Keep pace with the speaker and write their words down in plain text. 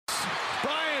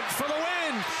for the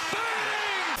win.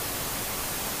 Bang!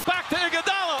 Back to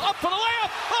Iguodala, up for the layup.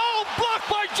 Oh, blocked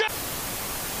by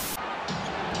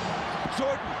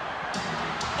Jordan.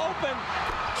 Open.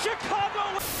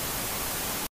 Chicago.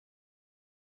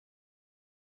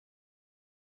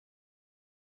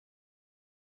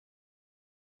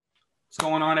 What's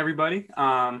going on, everybody?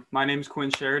 My name is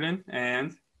Quinn Sheridan,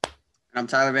 and I'm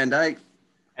Tyler Van Dyke.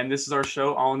 And this is our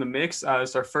show, All in the Mix.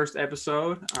 It's our first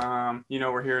episode.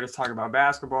 We're here to talk about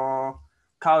basketball,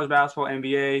 college basketball,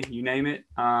 NBA, you name it.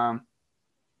 A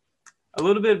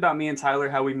little bit about me and Tyler,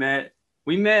 how we met.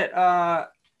 We met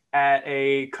at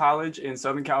a college in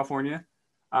Southern California.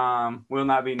 Will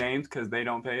not be named because they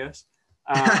don't pay us.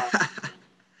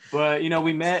 But,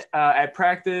 we met at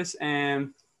practice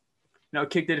and,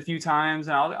 kicked it a few times.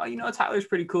 And I was like, Tyler's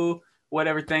pretty cool.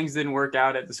 Whatever, things didn't work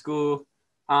out at the school.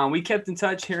 We kept in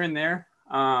touch here and there.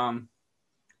 And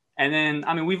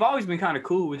then, we've always been kind of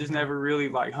cool. We just never really,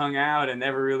 hung out and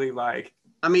never really,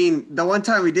 the one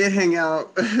time we did hang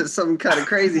out, something kind of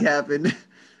crazy happened.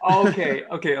 Okay.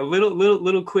 A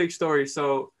little quick story.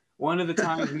 So one of the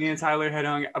times me and Tyler had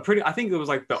hung out, I think it was,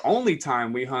 the only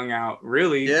time we hung out,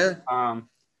 really. Yeah.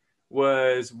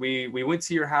 Was we went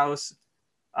to your house.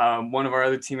 One of our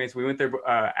other teammates, we went there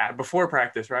before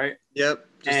practice, right? Yep.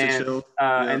 Just to chill.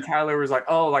 And Tyler was like,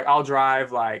 oh, I'll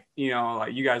drive,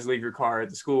 you guys leave your car at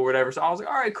the school or whatever. So I was like,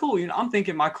 all right, cool. I'm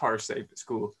thinking my car's safe at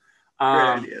school. Great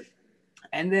idea.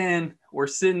 And then we're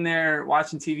sitting there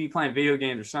watching TV, playing video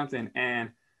games or something.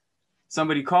 And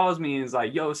somebody calls me and is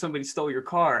like, yo, somebody stole your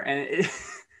car. And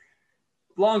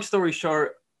long story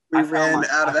short, we ran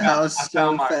out of the house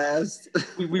so fast.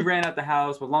 we ran out the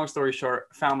house, but long story short,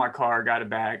 found my car, got it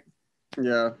back.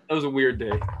 Yeah. It was a weird day.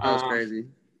 That was crazy.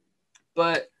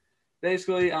 But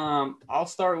basically, I'll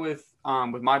start with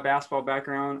my basketball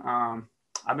background.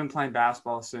 I've been playing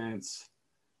basketball since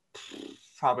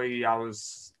probably I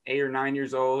was 8 or 9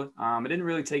 years old. I didn't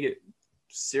really take it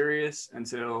serious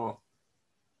until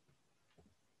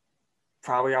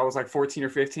probably I was 14 or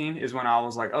 15 is when I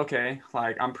was like, okay,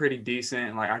 I'm pretty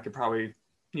decent. I could probably,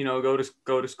 go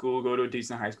to school, go to a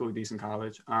decent high school, decent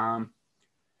college. And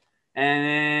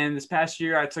then this past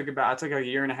year I took a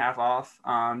year and a half off,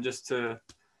 just to,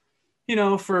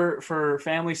 for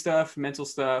family stuff, mental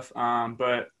stuff.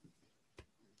 But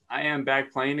I am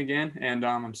back playing again and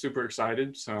I'm super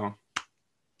excited. So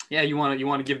yeah, you want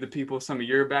to give the people some of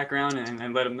your background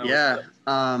and let them know. Yeah.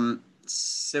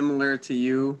 Similar to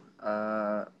you.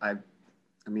 I've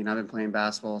been playing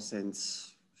basketball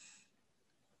since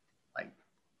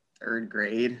third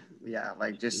grade. Yeah.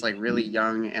 Really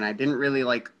young. And I didn't really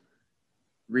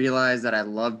realize that I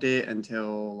loved it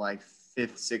until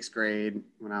 5th, 6th grade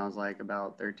when I was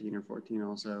about 13 or 14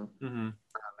 also. Mm-hmm. And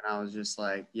I was just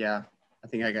yeah, I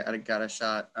think I got a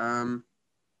shot.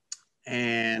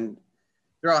 And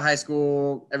throughout high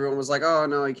school, everyone was like, oh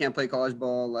no, you can't play college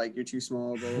ball. You're too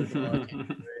small, blah, blah, blah. I can't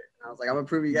do it. I was like, I'm gonna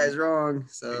prove you guys wrong.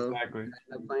 So exactly. I ended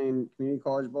up playing community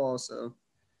college ball. So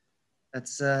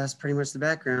that's pretty much the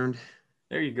background.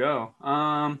 There you go.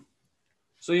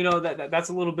 So that's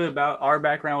a little bit about our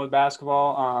background with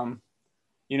basketball.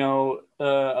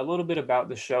 A little bit about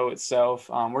the show itself.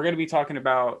 We're going to be talking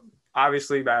about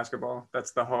obviously basketball.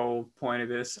 That's the whole point of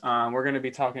this. We're going to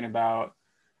be talking about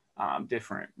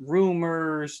different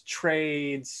rumors,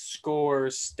 trades,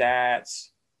 scores, stats.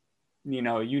 You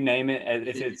name it.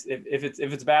 If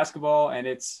it's basketball and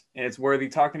it's worthy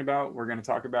talking about, we're going to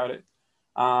talk about it.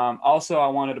 Also, I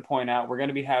wanted to point out we're going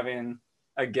to be having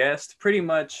a guest. Pretty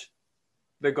much,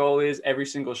 the goal is every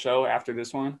single show after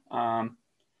this one. And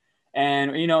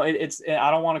it's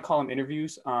I don't want to call them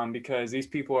interviews because these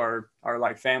people are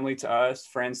like family to us,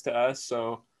 friends to us.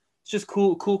 So it's just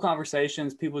cool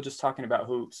conversations. People just talking about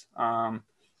hoops.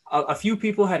 A few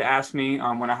people had asked me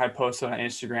when I had posted on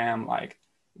Instagram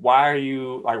why are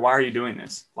you doing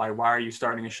this? Why are you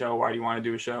starting a show? Why do you want to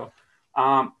do a show?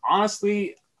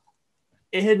 Honestly,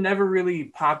 it had never really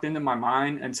popped into my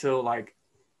mind until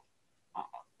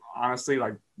honestly,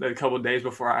 a couple of days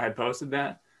before I had posted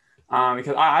that.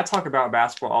 Because I talk about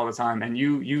basketball all the time, and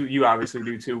you obviously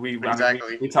do too. We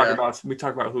talk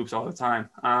about hoops all the time.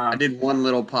 I did one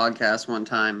little podcast one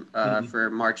time for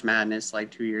March Madness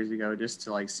 2 years ago, just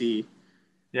to see.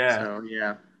 Yeah. So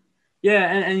yeah.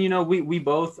 Yeah, and we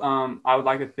both I would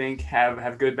like to think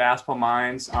have good basketball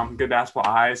minds, good basketball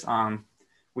eyes.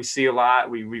 We see a lot,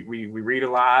 we read a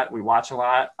lot, we watch a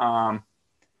lot. And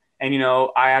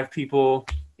I have people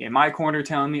in my corner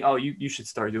telling me, oh, you should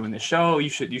start doing this show. You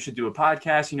should do a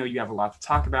podcast. You have a lot to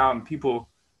talk about, and people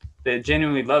that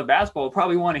genuinely love basketball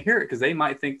probably want to hear it because they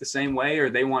might think the same way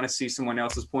or they want to see someone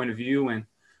else's point of view. And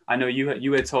I know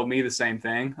you had told me the same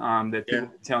thing that people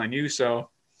were telling you. So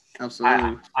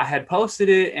Absolutely. I had posted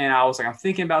it, and I was like, I'm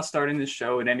thinking about starting this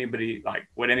show, and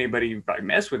would anybody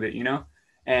mess with it,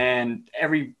 And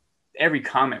every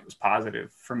comment was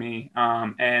positive for me.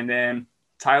 And then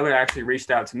Tyler actually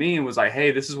reached out to me and was like,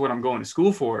 hey, this is what I'm going to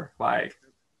school for. Like,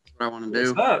 what I want to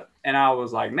do. What's up? And I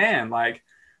was like, man, like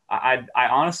I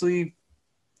honestly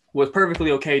was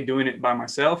perfectly okay doing it by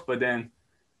myself. But then,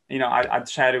 I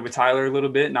chatted with Tyler a little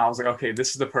bit, and I was like, okay,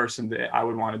 this is the person that I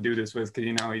would want to do this with. Cause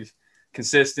he's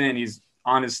consistent. He's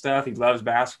on his stuff. He loves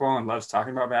basketball and loves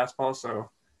talking about basketball. So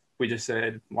we just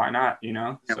said, why not,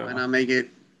 Yeah, So, why not make it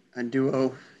a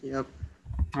duo? Yep.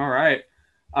 All right.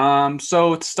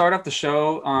 So to start off the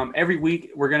show, every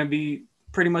week we're going to be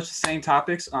pretty much the same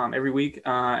topics every week.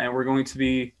 And we're going to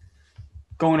be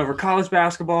going over college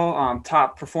basketball,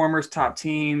 top performers, top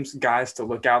teams, guys to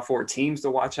look out for, teams to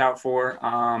watch out for.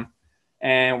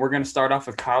 And we're going to start off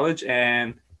with college,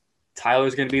 and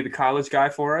Tyler's going to be the college guy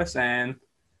for us, and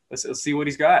let's see what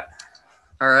he's got.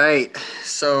 All right.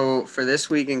 So for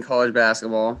this week in college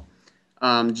basketball,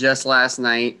 just last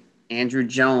night, Andrew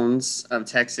Jones of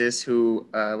Texas, who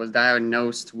was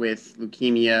diagnosed with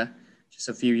leukemia just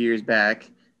a few years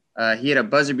back, he had a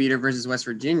buzzer beater versus West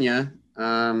Virginia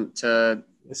to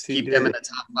keep them in the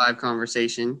top 5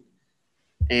 conversation.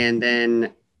 And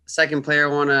then second player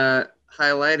I want to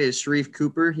highlight is Sharif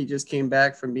Cooper. He just came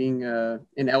back from being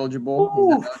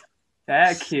ineligible.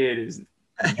 That kid is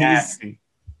nasty.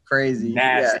 Crazy.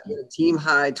 Nasty. Yeah, he had a team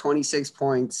high 26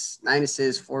 points, 9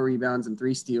 assists, 4 rebounds, and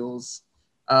 3 steals.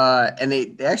 And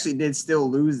they actually did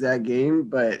still lose that game,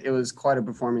 but it was quite a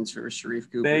performance for Sharif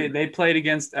Cooper. They played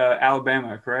against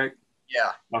Alabama, correct?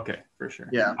 Yeah. Okay, for sure.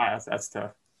 Yeah. That's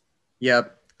tough.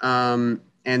 Yep. And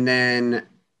then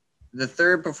the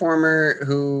third performer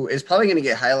who is probably going to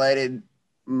get highlighted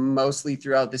mostly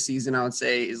throughout the season, I would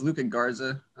say, is Luka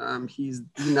Garza. He's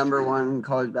the number 1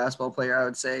 college basketball player, I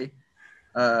would say.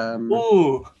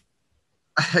 Ooh.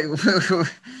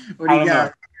 What do you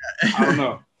got? I don't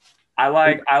know. I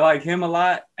like him a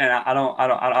lot, and I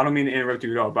don't mean to interrupt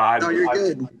you at all, but you're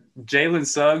good. Jalen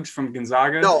Suggs from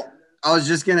Gonzaga. No, I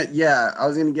was gonna get to that.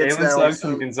 Jalen Suggs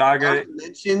from Gonzaga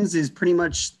mentions is pretty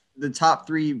much the top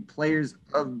 3 players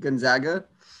of Gonzaga.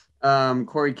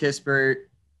 Corey Kispert,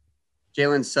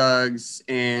 Jalen Suggs,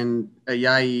 and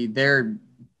Ayayi.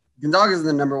 Gonzaga is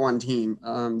the number 1 team.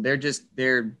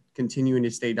 They're continuing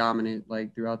to stay dominant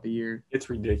like throughout the year. It's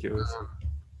ridiculous.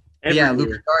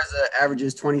 Luka Garza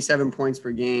averages 27 points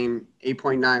per game,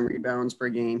 8.9 rebounds per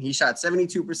game. He shot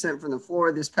 72% from the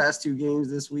floor this past 2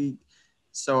 games this week.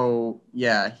 So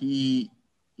yeah, he's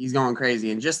going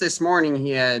crazy. And just this morning he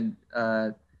had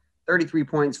 33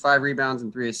 points, 5 rebounds,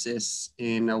 and 3 assists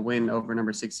in a win over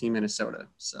number 16 Minnesota.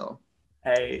 So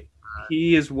hey,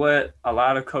 he is what a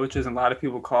lot of coaches and a lot of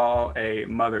people call a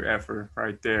mother effer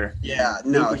right there. Yeah,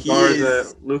 no,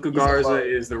 Luka Garza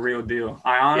is the real deal.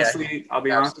 I'll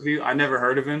be honest with you, I never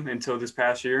heard of him until this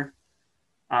past year.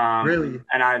 Really?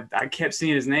 And I kept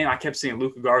seeing his name. I kept seeing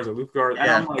Luka Garza. And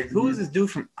I'm like, who is this dude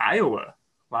from Iowa?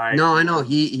 Like, no, I know.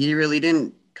 He really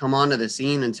didn't come onto the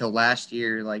scene until last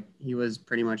year. Like, he was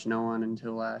pretty much no one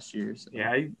until last year. So.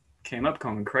 Yeah, he came up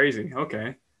coming crazy.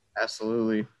 Okay.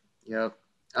 Absolutely. Yep.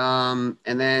 And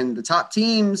then the top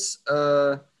teams,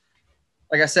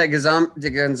 like I said,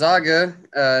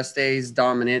 Gonzaga stays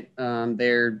dominant.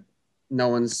 No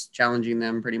one's challenging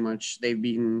them pretty much. They've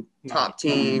beaten top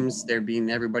teams. They're beating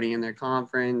everybody in their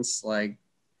conference. Like,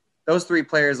 those 3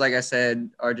 players, like I said,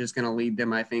 are just going to lead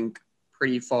them, I think,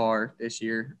 pretty far this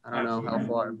year. I don't know how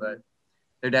far, but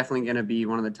they're definitely going to be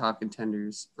one of the top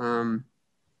contenders.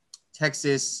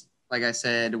 Texas, like I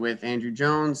said, with Andrew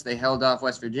Jones, they held off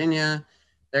West Virginia.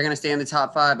 They're going to stay in the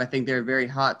top 5. I think they're a very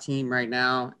hot team right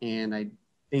now, and I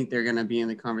think they're going to be in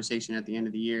the conversation at the end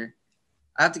of the year.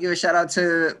 I have to give a shout out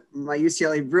to my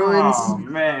UCLA Bruins. Oh,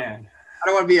 man. I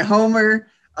don't want to be a homer.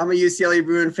 I'm a UCLA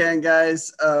Bruin fan,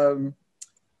 guys.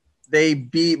 They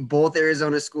beat both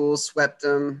Arizona schools, swept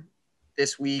them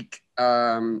this week.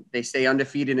 They stay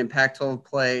undefeated in Pac-12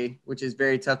 play, which is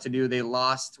very tough to do. They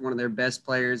lost one of their best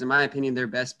players, in my opinion, their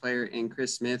best player in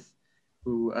Chris Smith,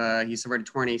 who he suffered a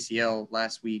torn ACL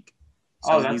last week.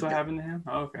 So that's what happened to him?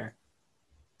 Oh, okay.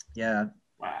 Yeah.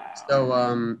 Wow.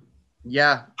 So,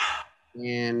 yeah.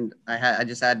 And I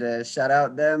just had to shout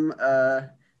out them.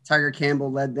 Tiger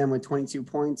Campbell led them with 22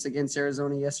 points against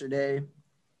Arizona yesterday.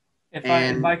 If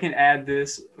I can add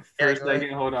this for a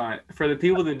second, hold on. For the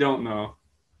people that don't know,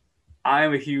 I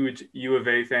am a huge U of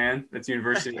A fan. That's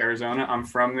University of Arizona. I'm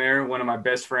from there. One of my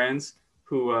best friends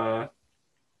who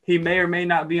he may or may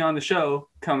not be on the show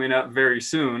coming up very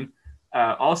soon.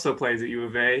 also plays at U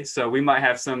of A, so we might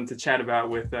have some to chat about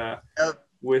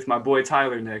with my boy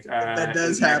Tyler Nick. That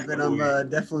does happen. I'm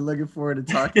definitely looking forward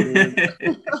to talking to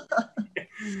him.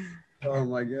 Oh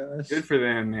my gosh. Good for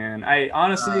them, man. I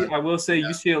will say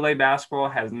UCLA basketball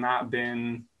has not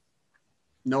been.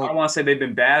 No, I don't want to say they've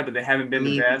been bad, but they haven't been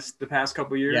the best the past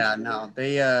couple of years. Yeah, no,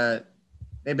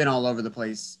 they've been all over the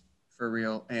place for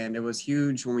real, and it was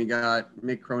huge when we got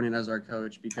Mick Cronin as our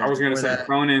coach. Because I was going to say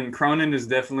Cronin is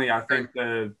definitely, I think,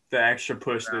 the extra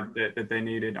push that they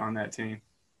needed on that team.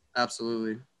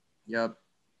 Absolutely. Yep.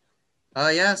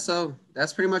 Yeah, so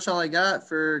that's pretty much all I got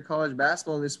for college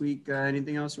basketball this week.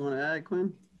 Anything else you want to add,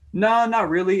 Quinn? No, not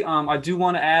really. I do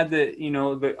want to add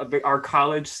that, our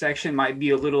college section might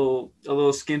be a little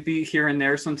skimpy here and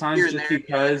there sometimes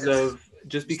because of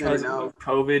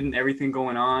COVID and everything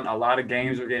going on. A lot of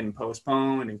games are getting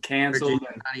postponed and canceled. And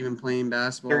not even playing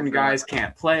basketball. Certain guys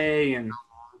can't play, and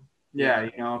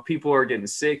people are getting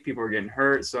sick, people are getting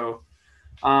hurt. So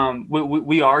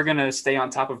we are going to stay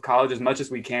on top of college as much as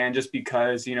we can, just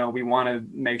because, we want to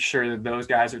make sure that those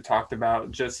guys are talked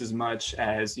about just as much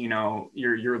as, your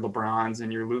LeBrons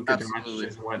and your Luka Doncic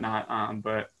and whatnot.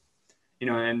 But,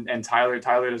 and Tyler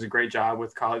does a great job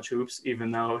with college hoops,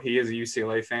 even though he is a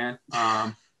UCLA fan.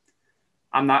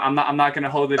 I'm not going to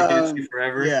hold it against you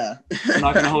forever. Yeah. I'm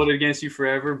not going to hold it against you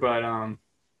forever, but,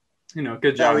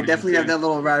 good job. Yeah, we definitely have that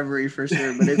little rivalry for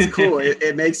sure, but it's cool.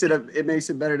 it makes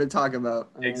it better to talk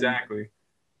about. Exactly.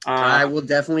 I will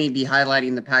definitely be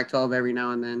highlighting the Pac-12 every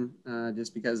now and then,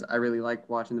 just because I really like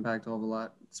watching the Pac-12 a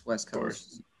lot. It's West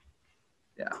Coast.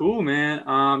 Yeah. Cool,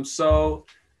 man. So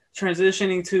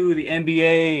transitioning to the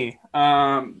NBA,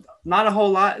 not a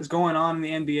whole lot is going on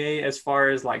in the NBA as far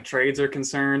as like trades are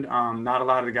concerned. Not a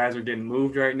lot of the guys are getting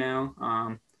moved right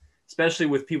now. Especially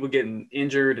with people getting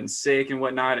injured and sick and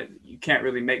whatnot, you can't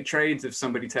really make trades if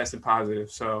somebody tested positive.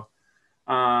 So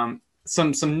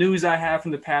some news I have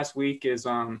from the past week is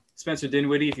Spencer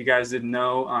Dinwiddie, if you guys didn't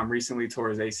know, recently tore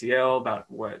his ACL about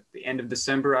the end of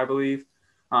December, I believe.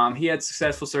 He had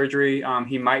successful surgery.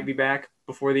 He might be back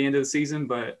before the end of the season,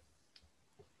 but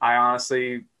I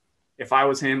honestly, if I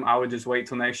was him, I would just wait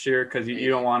till next year, because you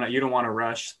don't want to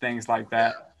rush things like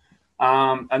that.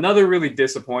 Another really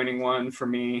disappointing one for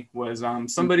me was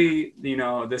somebody,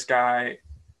 this guy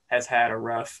has had a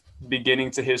rough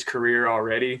beginning to his career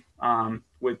already,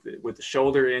 with the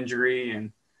shoulder injury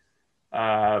and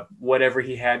whatever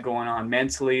he had going on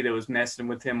mentally that was messing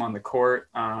with him on the court.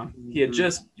 He had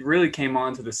just really came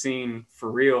onto the scene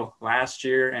for real last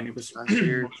year, and he was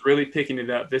really picking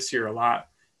it up this year a lot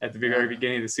at the very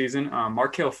beginning of the season.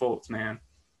 Markelle Fultz, man.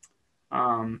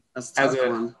 That's a tough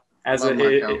one.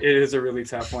 It is a really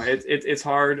tough one. It's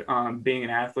hard being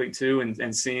an athlete too,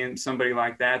 and seeing somebody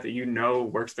like that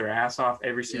works their ass off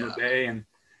every single day, and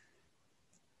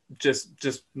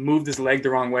just moved his leg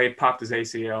the wrong way, popped his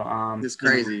ACL. It's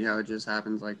crazy how it just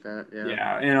happens like that.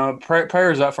 Yeah.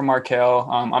 Prayers up for Markelle.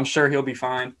 I'm sure he'll be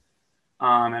fine,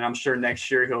 and I'm sure next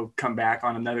year he'll come back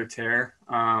on another tear.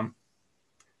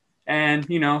 And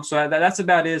so that's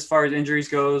about it as far as injuries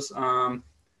goes.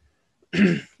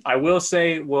 I will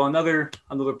say, another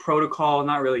protocol,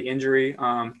 not really injury.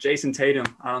 Jason Tatum,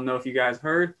 I don't know if you guys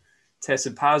heard,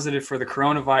 tested positive for the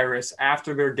coronavirus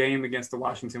after their game against the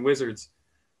Washington Wizards.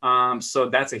 So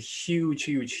that's a huge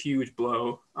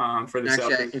blow for the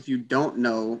Celtics. Actually, if you don't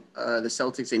know, the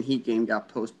Celtics and Heat game got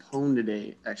postponed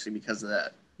today, actually, because of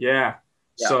that. Yeah.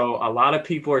 So a lot of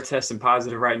people are testing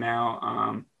positive right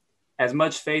now. As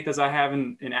much faith as I have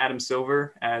in Adam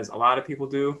Silver, as a lot of people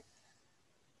do,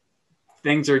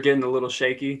 things are getting a little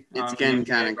shaky. It's getting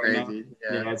kind of crazy.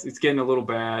 Yeah, it's getting a little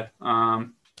bad.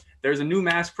 There's a new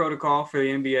mask protocol for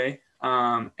the NBA,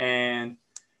 and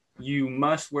you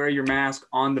must wear your mask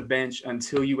on the bench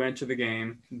until you enter the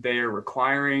game. They are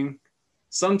requiring –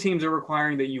 some teams are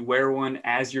requiring that you wear one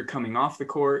as you're coming off the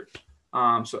court.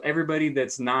 So everybody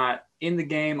that's not in the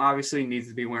game obviously needs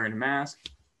to be wearing a mask,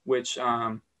 which,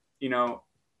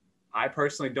 I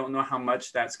personally don't know how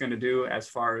much that's going to do as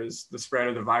far as the spread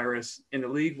of the virus in the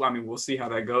league. I mean, we'll see how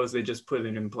that goes. They just put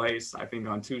it in place, I think,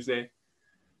 on Tuesday.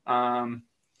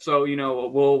 So,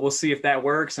 we'll see if that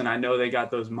works. And I know they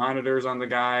got those monitors on the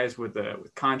guys with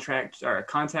contact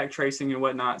tracing and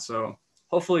whatnot. So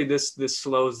hopefully this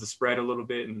slows the spread a little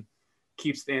bit and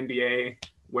keeps the NBA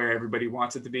where everybody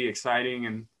wants it to be, exciting,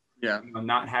 and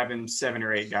not having 7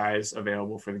 or 8 guys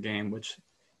available for the game, which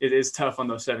it is tough on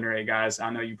those 7 or 8 guys. I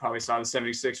know you probably saw the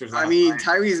 76ers. I mean,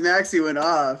 Tyrese Maxey went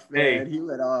off, man. He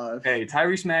went off. Hey,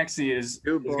 Tyrese Maxey is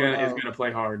gonna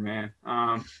play hard, man.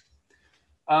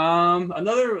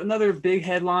 Another big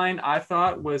headline I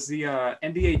thought was the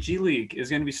NBA G League is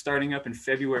going to be starting up in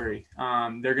February.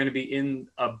 They're going to be in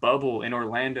a bubble in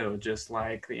Orlando, just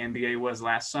like the NBA was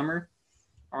last summer.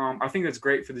 I think that's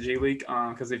great for the G League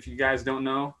because if you guys don't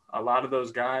know, a lot of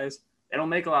those guys, they don't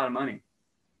make a lot of money,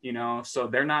 so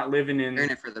they're not living in. They're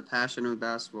in it for the passion of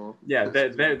basketball. Yeah,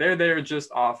 they're there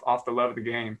just off the love of the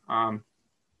game.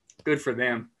 Good for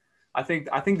them. I think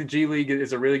the G League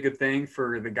is a really good thing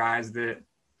for the guys that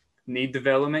need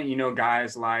development.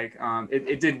 Guys like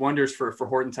it did wonders for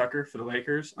Horton Tucker for the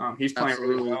Lakers. He's playing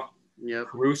really well. Yep.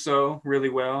 Caruso really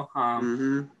well.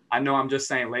 Mm-hmm. I know I'm just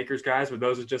saying Lakers guys, but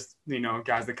those are just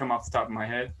guys that come off the top of my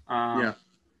head. Yeah.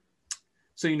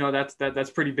 So that's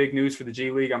pretty big news for the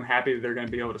G League. I'm happy that they're going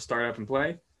to be able to start up and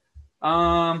play.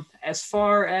 As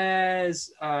far as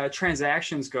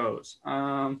transactions goes,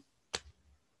 the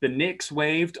Knicks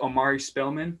waived Omari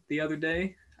Spellman the other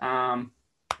day.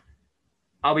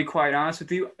 I'll be quite honest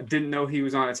with you. I didn't know he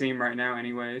was on a team right now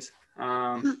anyways.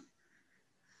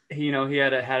 He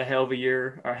had a hell of a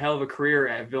year, a hell of a career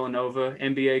at Villanova.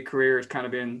 NBA career has kind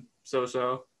of been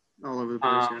so-so. All over the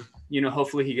place, yeah.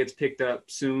 Hopefully he gets picked up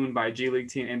soon by a G League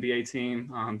team, NBA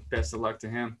team. Best of luck to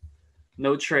him.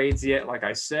 No trades yet, like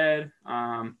I said.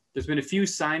 There's been a few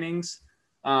signings.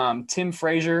 Tim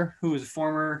Frazier, who is a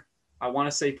former, I want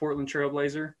to say, Portland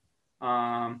Trailblazer,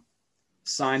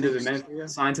 signed to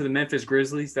the Memphis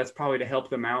Grizzlies. That's probably to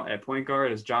help them out at point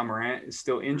guard as Ja Morant is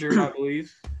still injured, I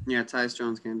believe. Yeah, Tyus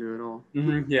Jones can't do it all.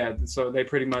 Mm-hmm. Yeah, so they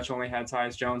pretty much only had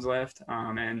Tyus Jones left,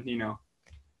 and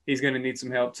he's going to need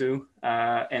some help too.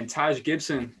 And Taj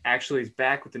Gibson actually is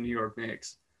back with the New York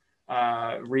Knicks,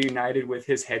 reunited with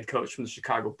his head coach from the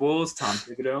Chicago Bulls, Tom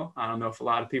Thibodeau. I don't know if a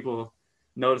lot of people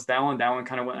noticed that one. That one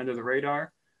kind of went under the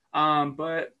radar,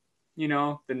 but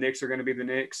the Knicks are going to be the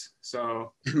Knicks.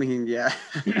 So I mean, yeah.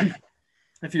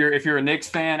 if you're a Knicks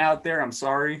fan out there, I'm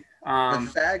sorry.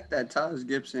 The fact that Taj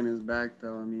Gibson is back,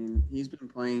 though, I mean, he's been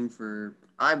playing for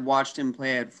 – I watched him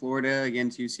play at Florida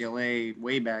against UCLA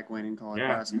way back when in college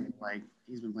basketball. Like,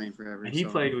 he's been playing forever. And he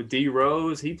played with D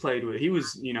Rose. He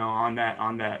was on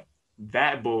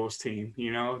that Bulls team.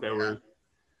 Were.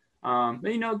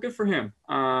 But good for him.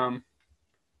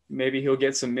 Maybe he'll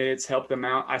get some minutes, help them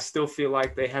out. I still feel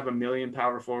like they have a million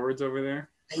power forwards over there.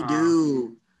 They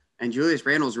do. And Julius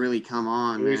Randle's really come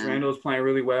on. Julius Randle's playing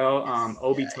really well.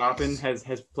 Obi Toppin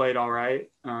has played all right.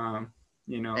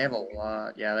 They have a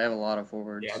lot. Yeah, they have a lot of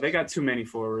forwards. Yeah, they got too many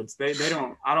forwards. They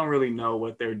don't. I don't really know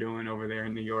what they're doing over there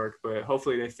in New York, but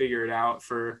hopefully they figure it out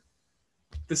for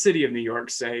the city of New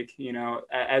York's sake.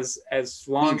 As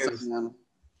long as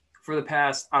for the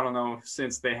past, I don't know,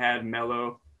 since they had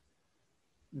Melo,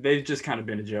 they've just kind of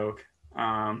been a joke.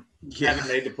 Haven't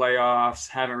made the playoffs,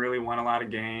 haven't really won a lot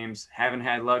of games, haven't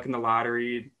had luck in the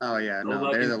lottery. Oh yeah, no,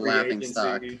 they're the laughing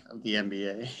stock of the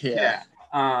NBA. Yeah.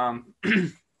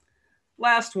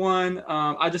 Last one,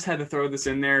 I just had to throw this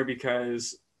in there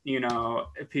because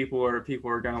people are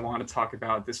going to want to talk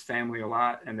about this family a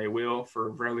lot, and they will for a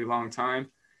really long time.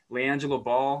 LiAngelo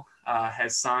Ball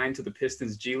has signed to the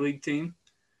Pistons G League team.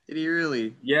 Did he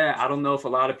really? Yeah, I don't know if a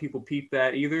lot of people peeped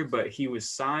that either, but he was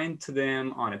signed to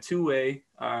them on a two-way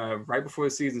right before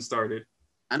the season started.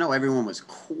 I know everyone was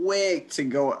quick to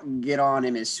go get on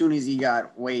him as soon as he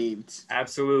got waived.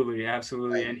 Absolutely.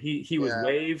 And he was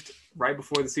waived right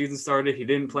before the season started. He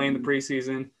didn't play in the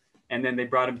preseason, and then they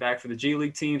brought him back for the G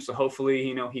League team. So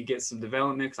hopefully, he gets some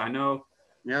development. 'Cause I know,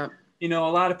 a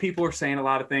lot of people are saying a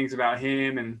lot of things about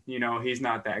him, and he's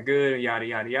not that good, yada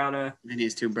yada yada. And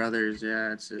his two brothers,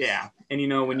 it's just,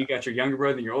 And when you got your younger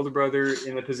brother and your older brother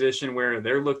in a position where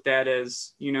they're looked at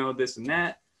as this and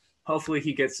that, hopefully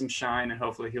he gets some shine, and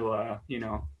hopefully he'll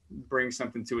bring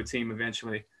something to a team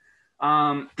eventually.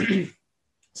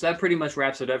 So that pretty much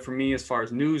wraps it up for me as far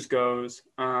as news goes.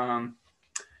 I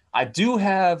do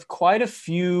have quite a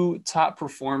few top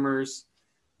performers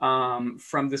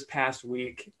from this past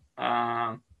week.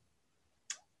 I'll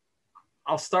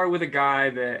start with a guy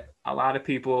that a lot of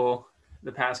people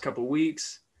the past couple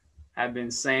weeks have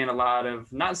been saying a lot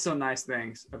of not so nice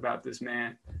things about this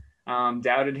man.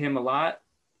 Doubted him a lot.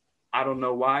 I don't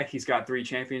know why. He's got 3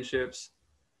 championships.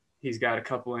 He's got a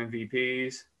couple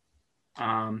MVPs.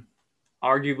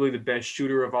 Arguably the best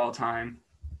shooter of all time.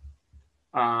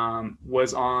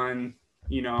 Was on,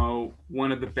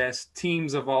 one of the best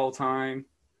teams of all time.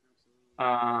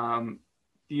 I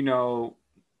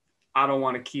don't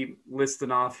want to keep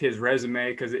listing off his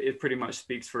resume because it pretty much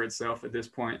speaks for itself at this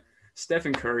point.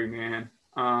 Stephen Curry, man.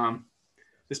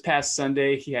 This past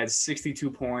Sunday, he had 62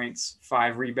 points,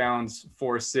 5 rebounds,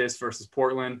 4 assists versus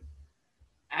Portland.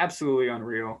 Absolutely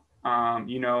unreal.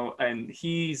 And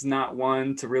he's not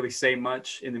one to really say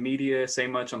much in the media, say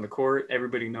much on the court.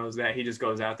 Everybody knows that. He just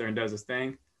goes out there and does his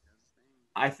thing.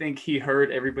 I think he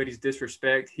heard everybody's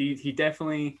disrespect. He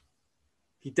definitely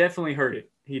heard it.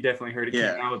 He definitely heard it.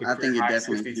 Yeah, Came out with a I think it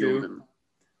definitely fueled him.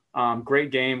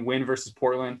 Great game, win versus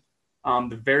Portland.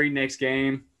 The very next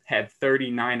game had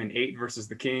 39-8 versus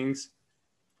the Kings.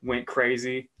 Went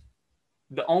crazy.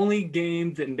 The only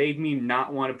game that made me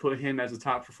not want to put him as a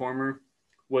top performer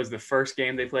was the first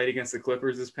game they played against the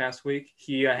Clippers this past week.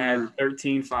 He had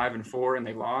 13, 5, and 4, and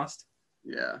they lost.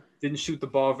 Yeah. Didn't shoot the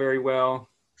ball very well.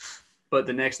 But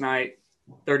the next night,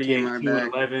 38, 2,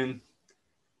 and 11,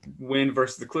 win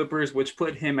versus the Clippers, which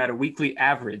put him at a weekly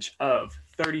average of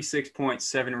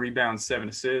 36.7 rebounds, 7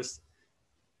 assists.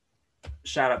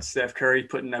 Shout out to Steph Curry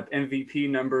putting up MVP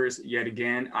numbers yet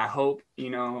again. I hope,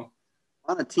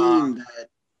 on a team that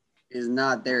is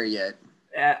not there yet.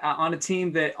 On a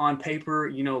team that on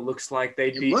paper, looks like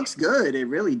they'd be. It looks good. It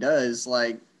really does.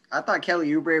 Like, I thought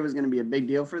Kelly Oubre was going to be a big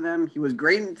deal for them. He was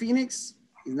great in Phoenix.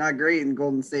 He's not great in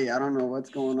Golden State. I don't know what's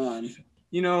going on.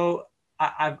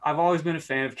 I've always been a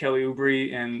fan of Kelly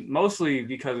Oubre, and mostly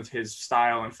because of his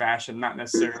style and fashion, not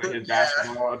necessarily his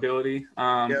basketball ability.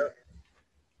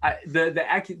 The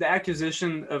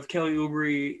acquisition of Kelly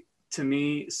Oubre to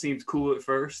me seemed cool at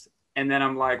first, and then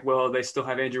I'm like, well, they still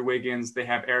have Andrew Wiggins, they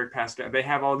have Eric Pascal, they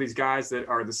have all these guys that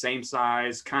are the same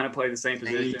size, kind of play the same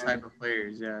position. Type of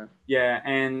players, yeah. Yeah,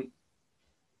 and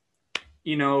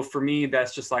for me,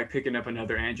 that's just like picking up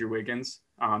another Andrew Wiggins.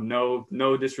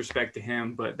 No disrespect to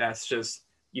him, but that's just,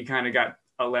 you kind of got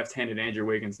a left-handed Andrew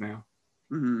Wiggins now,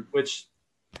 which,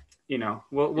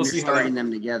 we'll see how starting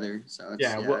them together. So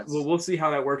we'll see how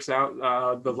that works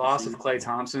out. The loss of Klay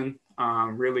Thompson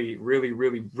really, really,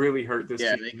 really, really hurt this team.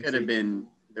 Yeah, they could have been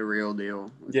the real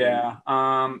deal. Yeah.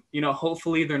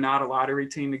 Hopefully they're not a lottery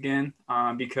team again,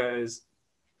 because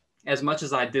as much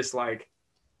as I dislike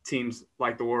teams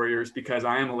like the Warriors, because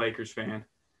I am a Lakers fan.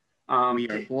 We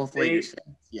are both Lakers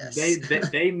fans. Yes.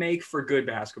 They make for good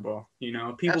basketball.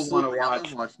 People want to watch. I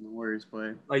love watching the Warriors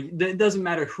play. Like, it doesn't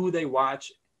matter who they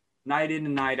watch, night in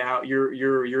and night out.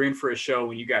 You're in for a show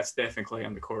when you got Steph and Klay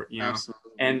on the court.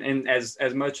 Absolutely. And as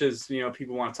much as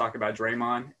people want to talk about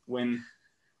Draymond, when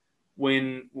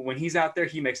he's out there,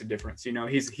 he makes a difference. He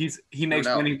makes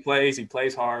winning plays. He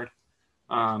plays hard.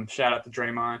 Shout out to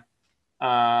Draymond.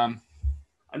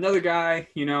 Another guy,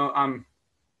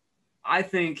 I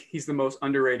think he's the most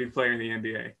underrated player in the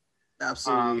NBA.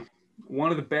 Absolutely.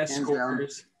 One of the best Hands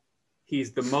scorers. Down.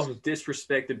 He's the most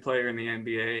disrespected player in the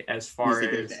NBA as far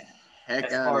as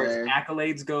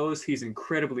accolades goes. He's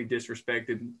incredibly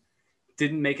disrespected.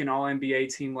 Didn't make an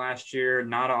All-NBA team last year.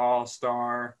 Not an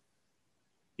All-Star.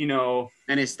 And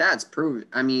his stats prove it.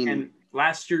 I mean, and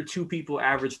last year 2 people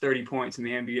averaged 30 points in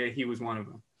the NBA. He was one of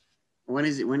them. When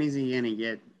is he gonna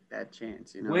get that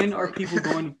chance? When are people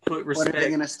going to put respect? When are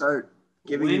they gonna start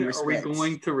giving him respect? When are we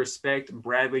going to respect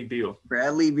Bradley Beal?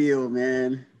 Bradley Beal,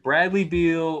 man. Bradley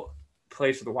Beal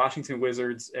plays for the Washington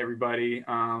Wizards, everybody.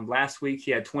 Last week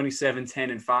he had 27, 10,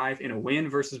 and 5 in a win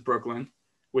versus Brooklyn,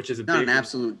 which is an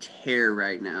absolute tear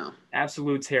right now.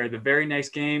 Absolute tear. The very next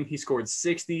game, he scored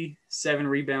 60, 7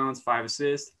 rebounds, 5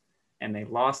 assists, and they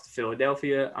lost to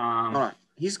Philadelphia.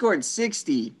 He scored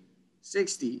 60.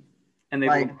 And they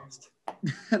lost.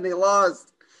 And they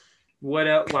lost. What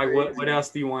else? What else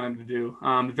do you want him to do?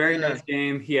 The very next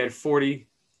game, he had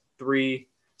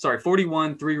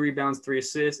 41, 3 rebounds, 3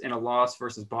 assists, and a loss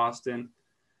versus Boston.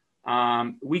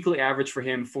 Weekly average for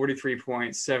him,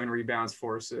 43.7 rebounds,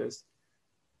 4 assists.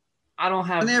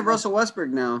 And they have Russell Westbrook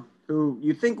now, who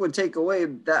you think would take away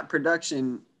that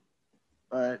production,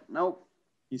 but nope.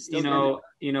 He's still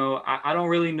I don't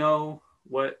really know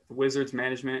what the Wizards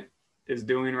management is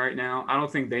doing right now. I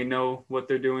don't think they know what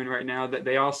they're doing right now. That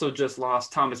they also just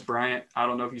lost Thomas Bryant. I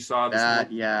don't know if you saw this. That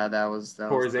was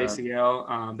for his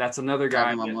ACL. That's another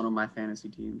guy on one of my fantasy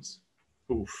teams.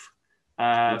 Oof.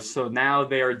 So now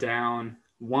they are down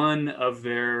one of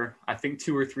their, I think,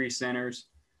 2 or 3 centers.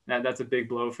 That's a big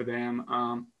blow for them.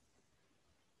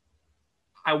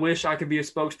 I wish I could be a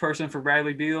spokesperson for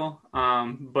Bradley Beal,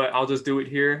 but I'll just do it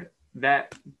here.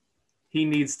 That he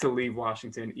needs to leave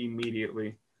Washington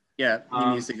immediately. Yeah, he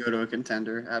needs to go to a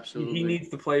contender. Absolutely. He needs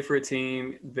to play for a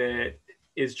team that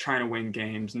is trying to win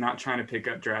games, not trying to pick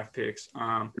up draft picks.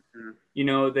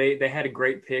 They had a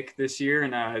great pick this year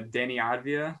in Deni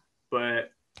Avdija,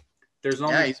 but there's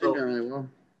only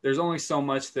there's only so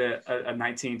much that a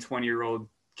 19, 20-year-old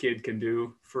kid can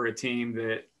do for a team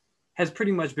that has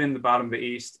pretty much been the bottom of the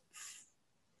East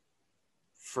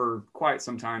for quite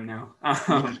some time now.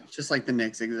 Just like the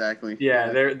Knicks, exactly.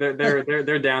 Yeah,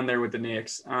 they're down there with the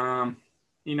Knicks.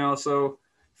 So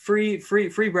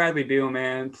free Bradley Beal,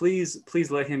 man. Please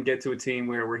let him get to a team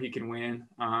where he can win.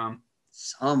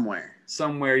 Somewhere.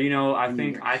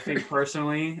 I think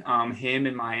personally, him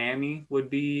in Miami would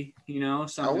be, something.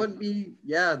 That would be,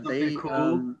 yeah. They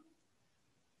cool.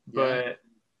 But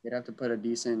they'd have to put a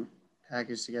decent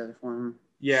package together for him.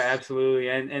 Yeah, absolutely.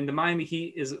 And the Miami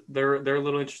Heat they're a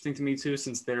little interesting to me too,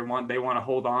 since they want to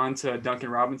hold on to Duncan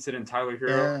Robinson and Tyler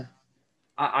Hero. Yeah.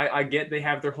 I get they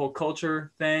have their whole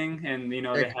culture thing, and they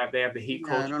have the Heat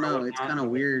culture. I don't know. It's kind of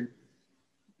weird.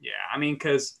 Yeah,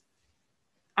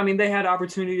 they had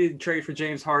opportunity to trade for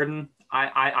James Harden.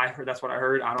 I heard, that's what I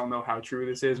heard. I don't know how true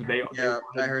this is, but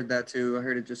I heard that too. I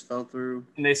heard it just fell through.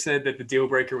 And they said that the deal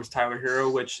breaker was Tyler Hero,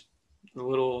 which is a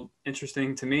little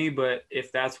interesting to me. But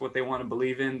if that's what they want to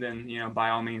believe in, then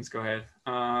by all means, go ahead.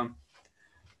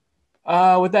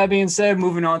 With that being said,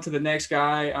 moving on to the next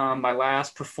guy, my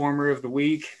last performer of the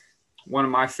week, one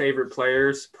of my favorite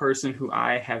players, person who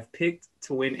I have picked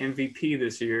to win MVP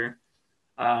this year,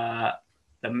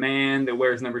 the man that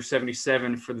wears number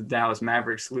 77 for the Dallas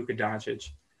Mavericks, Luka Doncic.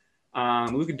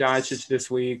 Luka Doncic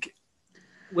this week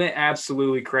went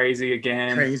absolutely crazy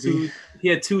again. He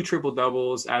had 2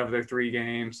 triple-doubles out of their 3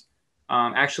 games.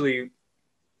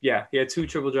 He had 2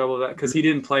 triple-doubles because he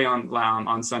didn't play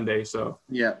on Sunday. So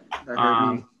yeah, that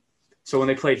hurt me. So when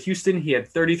they played Houston, he had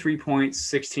 33 points,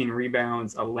 16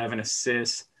 rebounds, 11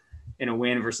 assists in a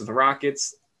win versus the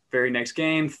Rockets. Very next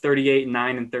game, 38,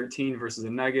 9, and 13 versus the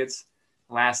Nuggets.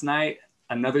 Last night,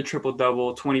 another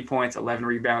triple-double, 20 points, 11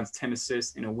 rebounds, 10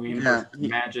 assists in a win versus the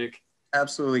Magic.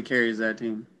 Absolutely carries that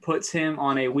team. Puts him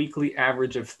on a weekly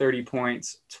average of 30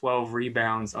 points, 12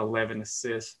 rebounds, 11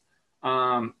 assists.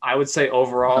 I would say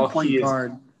overall point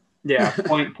guard.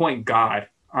 Point God.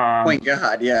 Point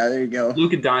God, yeah, there you go.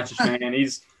 Luka Doncic, man,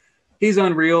 he's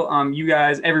unreal. You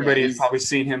guys, everybody has probably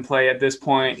seen him play at this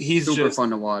point. He's super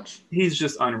fun to watch. He's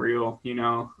just unreal,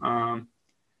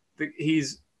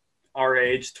 he's our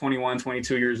age, 21,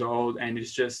 22 years old, and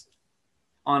he's just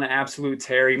on an absolute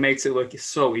tear. He makes it look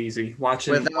so easy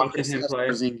watching him play.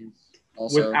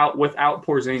 Without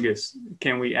Porzingis,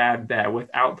 can we add that?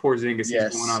 Without Porzingis,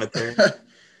 he's going on a tear.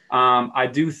 I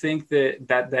do think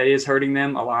that is hurting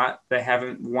them a lot. They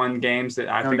haven't won games that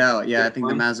I think. No doubt, yeah. I think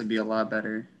the Mavs would be a lot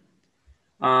better.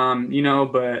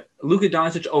 But Luka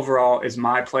Doncic overall is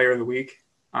my player of the week.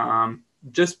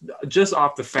 Just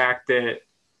off the fact that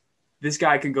this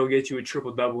guy can go get you a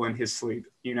triple-double in his sleep,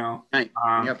 Yep.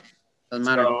 Doesn't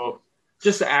matter. So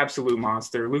just an absolute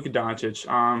monster, Luka Doncic.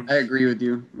 I agree with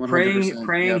you. 100%.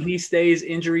 Praying he stays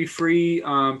injury-free.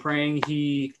 Praying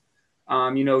he,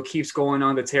 keeps going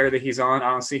on the tear that he's on. I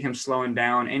don't see him slowing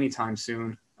down anytime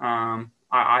soon.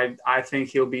 I think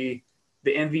he'll be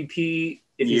the MVP.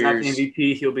 If he's not the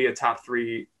MVP, he'll be a top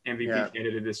 3 MVP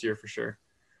candidate this year for sure.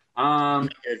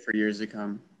 Good for years to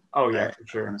come. Oh yeah, for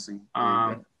sure. Honestly.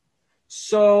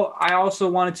 So I also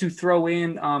wanted to throw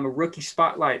in a rookie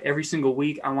spotlight every single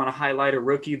week. I want to highlight a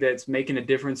rookie that's making a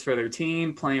difference for their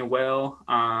team, playing well,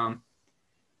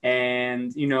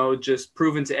 and just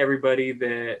proving to everybody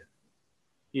that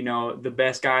the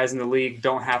best guys in the league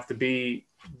don't have to be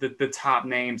the top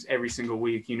names every single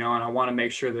week. And I want to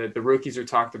make sure that the rookies are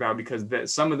talked about because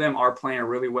some of them are playing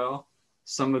really well.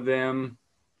 Some of them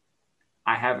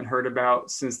I haven't heard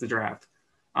about since the draft.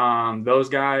 Those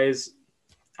guys,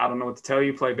 I don't know what to tell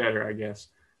you. Play better, I guess.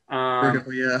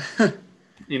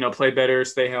 Play better,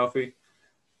 stay healthy.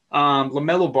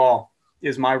 LaMelo Ball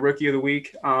is my rookie of the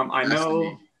week. I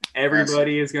know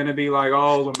everybody is going to be like,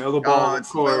 "Oh, LaMelo Ball, of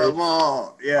course." LaMelo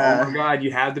Ball. Yeah. Oh my God,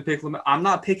 you have to pick LaMelo. I'm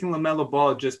not picking LaMelo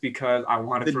Ball just because I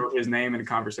want to throw his name in the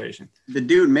conversation. The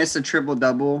dude missed a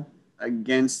triple-double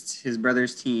against his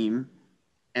brother's team.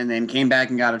 And then came back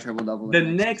and got a triple-double. The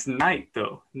next night,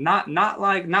 though, not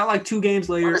like 2 games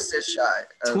later.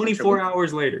 24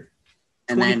 hours later.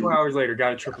 24 hours later,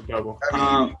 got a triple-double.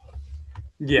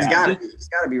 He's got to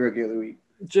be rookie of the week.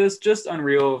 Just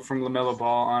unreal from LaMelo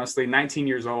Ball. Honestly, 19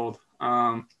 years old.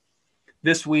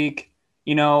 This week,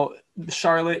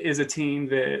 Charlotte is a team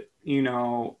that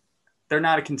they're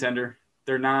not a contender.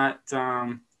 They're not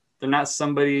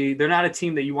somebody. They're not a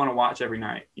team that you want to watch every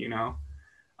night.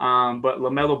 But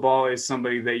LaMelo Ball is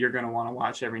somebody that you're going to want to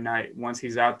watch every night. Once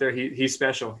he's out there, he's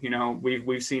special.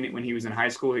 We've seen it when he was in high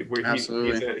school.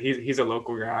 He's a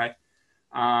local guy.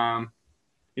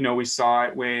 We saw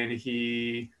it when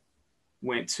he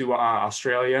went to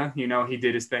Australia. He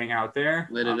did his thing out there.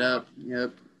 Lit it up.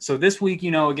 Yep. So this week,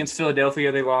 against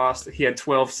Philadelphia, they lost. He had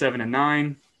 12, 7, and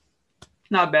 9.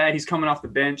 Not bad. He's coming off the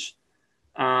bench.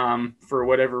 For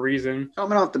whatever reason.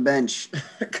 Coming off the bench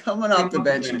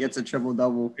and gets a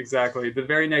triple-double. Exactly. The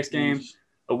very next game,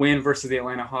 A win versus the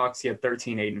Atlanta Hawks, he had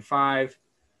 13, 8, and 5.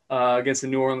 Against the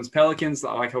New Orleans Pelicans,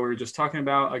 like how we were just talking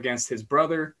about, against his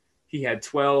brother, he had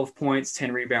 12 points,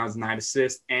 10 rebounds, 9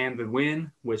 assists, and the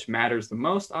win, which matters the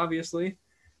most, obviously.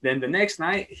 Then the next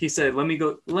night, he said, let me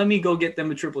go get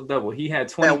them a triple-double. He had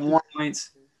 22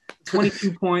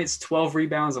 points, 12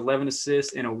 rebounds, 11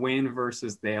 assists, in a win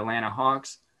versus the Atlanta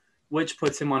Hawks, which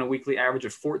puts him on a weekly average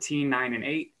of 14, 9, and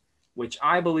 8, which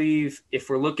I believe, if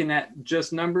we're looking at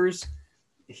just numbers,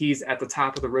 he's at the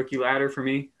top of the rookie ladder for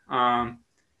me.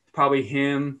 Probably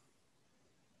him.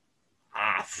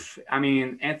 I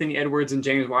mean, Anthony Edwards and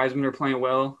James Wiseman are playing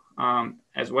well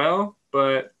as well.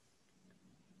 But,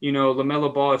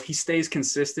 LaMelo Ball, if he stays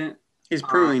consistent. He's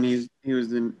proving he was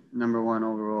the number one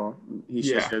overall. He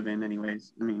should have been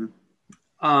anyways. I mean,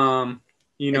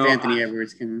 if Anthony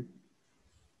Edwards can.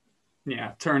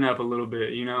 Yeah, turn up a little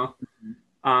bit,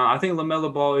 I think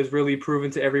LaMelo Ball is really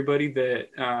proven to everybody that,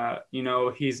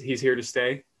 he's here to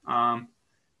stay.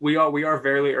 We are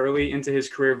very early into his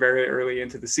career, very early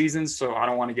into the season, so I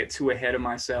don't want to get too ahead of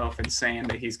myself and saying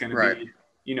that he's going to be,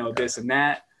 this and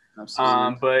that.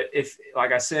 Absolutely. But if,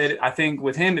 like I said, I think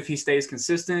with him, if he stays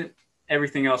consistent,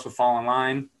 everything else will fall in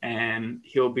line, and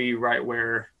he'll be right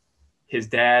where his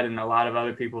dad and a lot of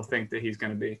other people think that he's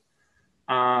going to be.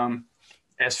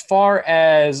 As far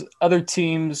as other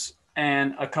teams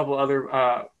and a couple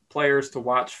other players to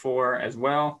watch for as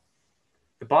well,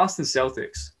 the Boston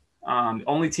Celtics. The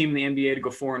only team in the NBA to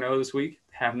go 4-0 this week,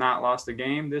 have not lost a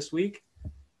game this week.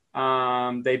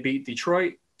 They beat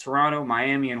Detroit, Toronto,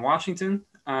 Miami, and Washington.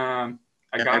 A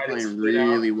guy they're playing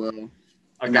really well.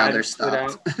 And now they're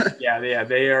stopped. Yeah,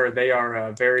 they are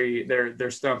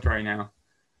they're stumped right now.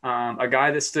 A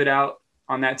guy that stood out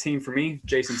on that team for me,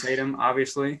 Jason Tatum,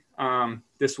 obviously,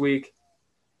 this week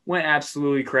went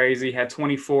absolutely crazy. Had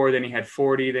 24, then he had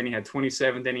 40, then he had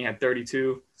 27, then he had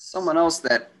 32. Someone else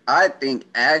that I think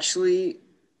actually,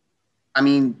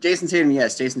 Jason Tatum,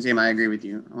 yes, Jason Tatum, I agree with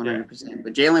you 100%. Yeah.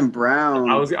 But Jaylen Brown.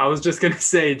 I was just gonna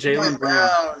say Jaylen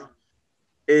Brown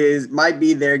might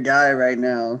be their guy right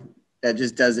now that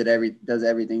just does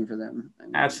everything for them.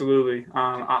 Absolutely.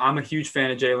 I'm a huge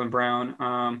fan of Jaylen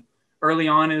Brown. Early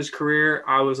on in his career,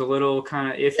 I was a little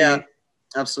kind of iffy. Yeah.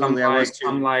 Absolutely, I was too.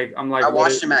 I'm like. I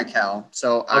watched him at Cal,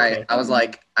 so okay. I was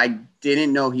like, I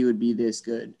didn't know he would be this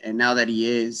good, and now that he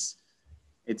is,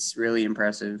 it's really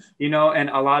impressive. And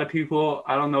a lot of people,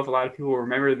 I don't know if a lot of people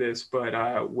remember this,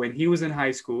 but when he was in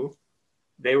high school,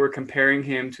 they were comparing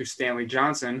him to Stanley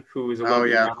Johnson, who was a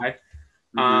local guy,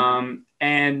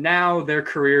 and now their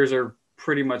careers are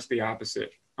pretty much the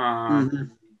opposite. Jaylen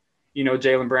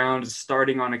Brown is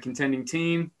starting on a contending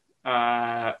team.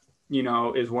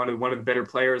 Is one of the better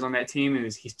players on that team, and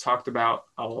he's talked about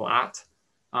a lot.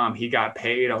 He got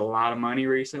paid a lot of money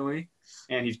recently,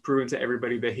 and he's proven to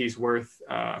everybody that he's worth,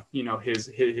 his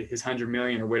 $100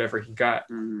 million or whatever he got.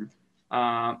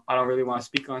 I don't really want to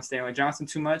speak on Stanley Johnson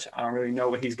too much. I don't really know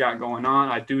what he's got going on.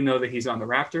 I do know that he's on the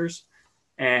Raptors,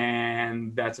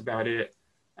 and that's about it.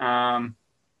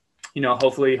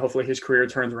 Hopefully his career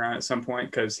turns around at some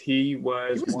point, because he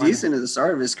was decent at the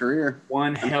start of his career.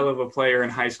 One hell of a player in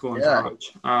high school and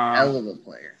college. Hell of a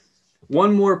player.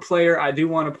 One more player I do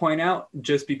want to point out,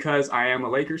 just because I am a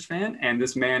Lakers fan, and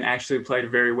this man actually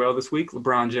played very well this week,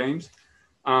 LeBron James.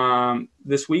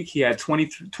 This week he had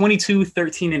 22,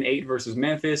 13, and 8 versus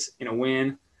Memphis in a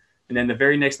win. And then the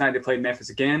very next night they played Memphis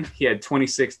again. He had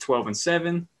 26, 12, and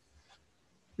 7.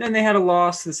 Then they had a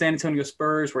loss to the San Antonio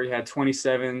Spurs where he had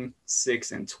 27,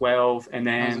 6, and 12. And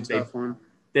then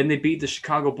they beat the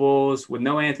Chicago Bulls with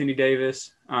no Anthony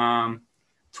Davis,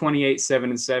 28, 7,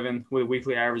 and 7 with a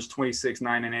weekly average 26,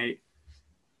 9, and 8.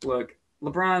 Look,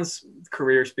 LeBron's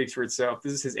career speaks for itself.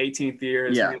 This is his 18th year.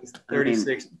 He's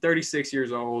 36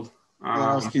 years old. What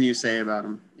else can you say about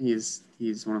him? He's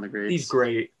one of the greats. He's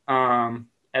great.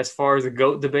 As far as the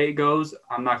GOAT debate goes,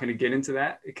 I'm not going to get into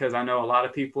that, because I know a lot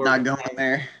of people are going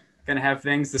to have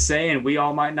things to say, and we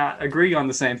all might not agree on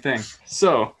the same thing.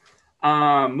 So,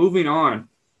 moving on.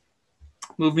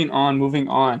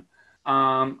 I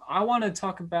want to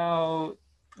talk about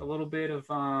a little bit of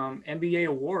NBA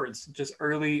awards, just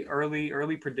early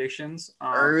predictions.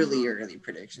 Early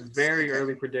predictions. Very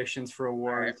early predictions for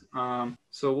awards. Right.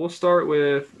 So we'll start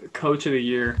with Coach of the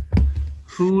Year.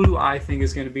 Who do I think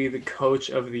is going to be the Coach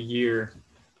of the Year?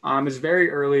 It's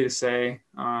very early to say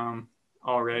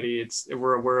already.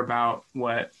 We're about,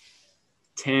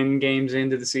 10 games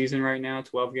into the season right now,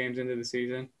 12 games into the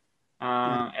season.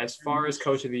 As far as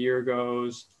Coach of the Year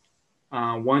goes,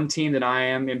 one team that I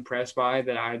am impressed by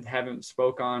that I haven't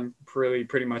spoke on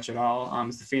pretty much at all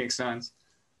is the Phoenix Suns.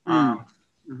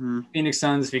 Phoenix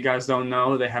Suns, if you guys don't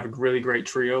know, they have a really great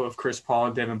trio of Chris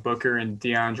Paul, Devin Booker, and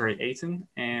DeAndre Ayton.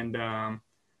 And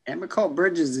Mikal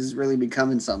Bridges is really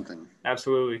becoming something.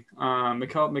 Absolutely.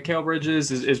 Mikal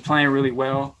Bridges is playing really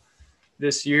well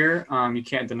this year. You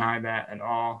can't deny that at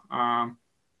all.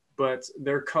 But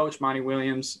their coach, Monty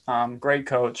Williams, great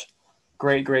coach.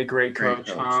 Great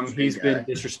coach. He's been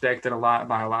disrespected a lot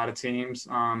by a lot of teams.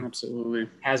 Absolutely.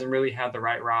 Hasn't really had the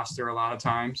right roster a lot of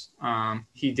times.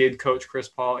 He did coach Chris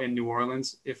Paul in New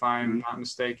Orleans, if I'm not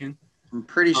mistaken. I'm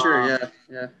pretty sure,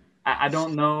 yeah. I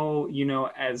don't know,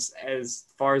 as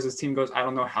far as this team goes, I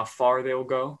don't know how far they'll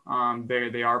go.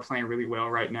 They are playing really well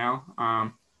right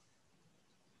now.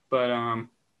 But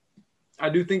I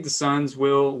do think the Suns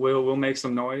will make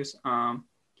some noise.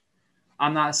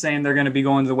 I'm not saying they're going to be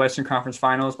going to the Western Conference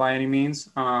Finals by any means.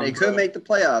 They could make the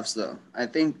playoffs, though. I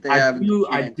think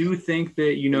I do think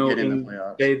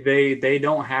that they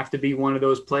don't have to be one of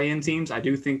those play-in teams. I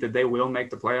do think that they will make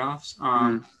the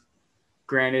playoffs.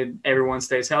 Granted, everyone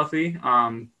stays healthy,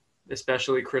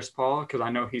 especially Chris Paul, because I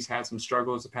know he's had some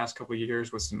struggles the past couple of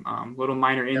years with some little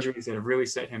minor injuries that have really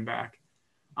set him back.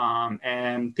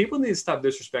 And people need to stop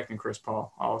disrespecting Chris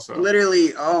Paul also.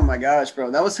 Literally, oh my gosh,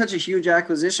 bro. That was such a huge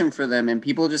acquisition for them, and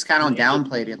people just kind of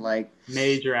downplayed it. Like,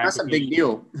 major that's acquisition. a big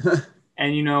deal.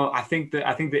 And, I think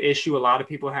the issue a lot of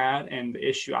people had, and the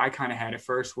issue I kind of had at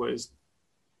first, was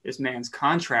this man's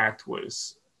contract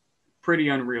was pretty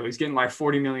unreal. He's getting like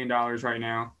 $40 million right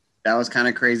now. That was kind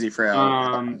of crazy for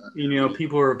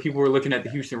people were looking at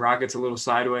the Houston Rockets a little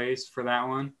sideways for that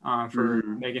one, for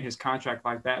making his contract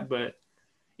like that. But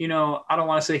I don't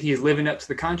want to say he's living up to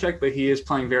the contract, but he is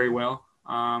playing very well.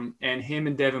 And him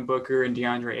and Devin Booker and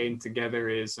DeAndre Ayton together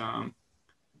is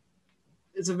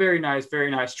it's a very nice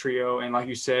trio. And like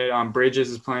you said, Bridges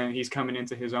is playing. He's coming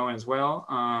into his own as well.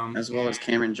 As well as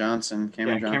Cameron Johnson.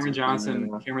 Cameron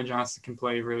Johnson can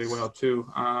play really well too.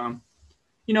 So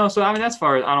I mean, that's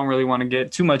far as I don't really want to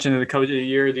get too much into the coach of the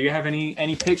year. Do you have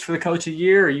any picks for the coach of the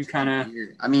year? Or you kind of?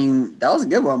 I mean, that was a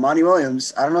good one, Monty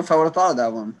Williams. I don't know if I would have thought of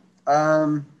that one.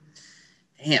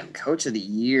 Coach of the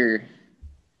year.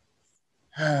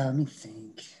 Let me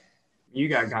think. You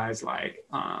got guys like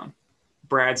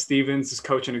Brad Stevens is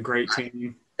coaching a great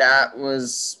team. That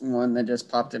was one that just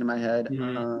popped into my head.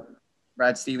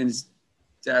 Brad Stevens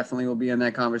definitely will be in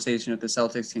that conversation if the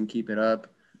Celtics can keep it up.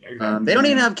 They don't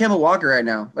even have Kemba Walker right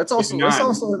now. Let's also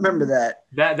remember that.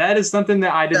 That is something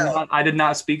that I did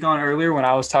not speak on earlier when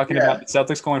I was talking about the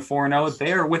Celtics going 4-0.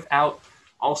 They are without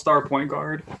all-star point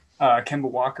guard Kemba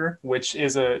Walker, which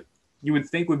is you would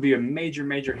think would be a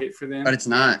major hit for them. But it's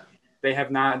not. They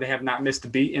have not missed a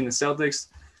beat, and the Celtics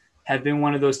have been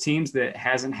one of those teams that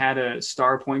hasn't had a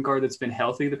star point guard that's been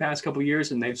healthy the past couple of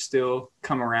years, and they've still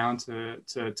come around to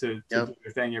do their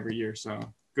thing every year. So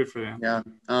good for them. Yeah.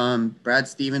 Brad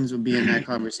Stevens would be in that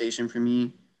conversation for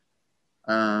me.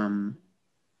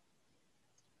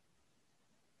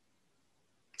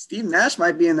 Steve Nash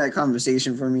might be in that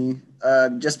conversation for me,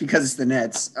 just because it's the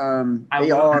Nets.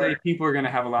 People are going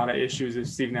to have a lot of issues if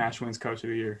Steve Nash wins Coach of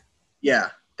the Year. Yeah,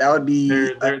 that would be.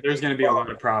 There's going to be a lot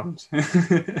of problems.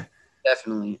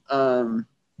 Definitely.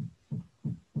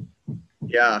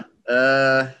 Yeah.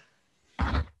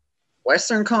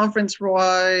 Western Conference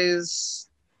wise,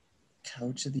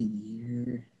 Coach of the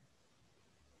Year.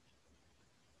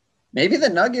 Maybe the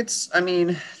Nuggets. I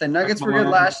mean, the Nuggets were good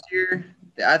last year.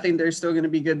 I think they're still going to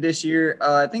be good this year.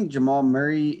 I think Jamal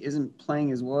Murray isn't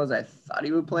playing as well as I thought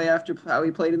he would play after how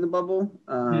he played in the bubble.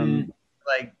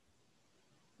 Like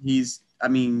he's,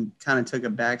 kind of took a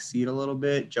back seat a little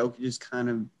bit. Jokic is kind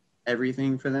of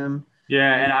everything for them.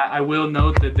 Yeah, and I will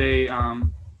note that they I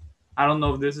don't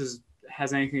know if this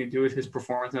has anything to do with his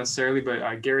performance necessarily,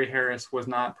 but Gary Harris was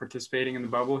not participating in the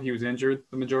bubble. He was injured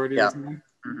the majority of the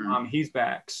time. He's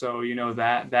back. So,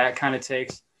 that kind of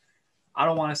takes – I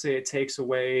don't want to say it takes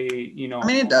away,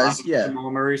 it does,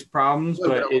 Jamal Murray's problems,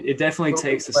 but it definitely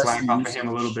takes the slack off of him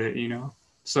a little bit,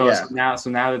 So now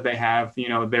that they have,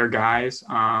 their guys,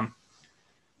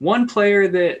 one player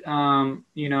that,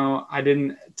 I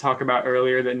didn't talk about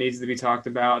earlier that needs to be talked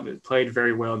about that played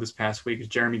very well this past week is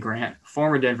Jeremy Grant,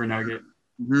 former Denver Nugget.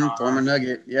 Former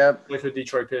Nugget, yep. Played for the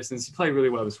Detroit Pistons. He played really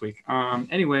well this week.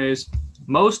 Anyways,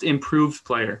 most improved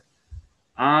player.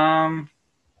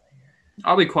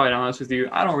 I'll be quite honest with you.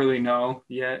 I don't really know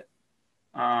yet.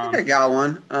 I think I got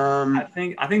one. I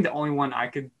think the only one I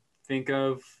could think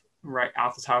of right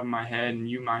off the top of my head, and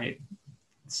you might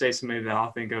say somebody that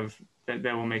I'll think of that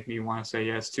will make me want to say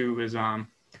yes to, is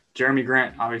Jeremy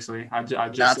Grant. Obviously, I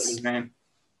just said his name.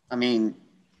 I mean,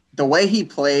 the way he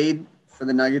played for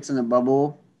the Nuggets in the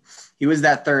bubble, he was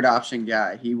that third option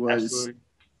guy. He was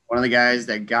one of the guys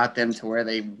that got them to where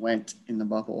they went in the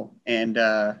bubble. And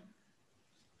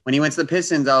when he went to the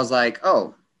Pistons, I was like,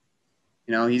 oh,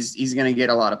 you know, he's gonna get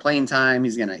a lot of playing time.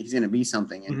 He's gonna be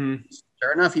something. And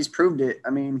sure enough, he's proved it.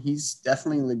 I mean, he's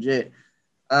definitely legit.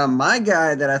 My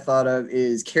guy that I thought of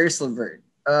is Karis LeVert.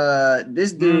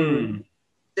 This dude,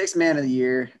 sixth man of the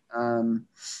year,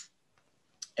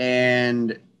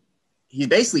 and he's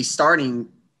basically starting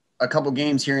a couple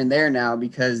games here and there now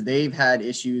because they've had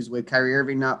issues with Kyrie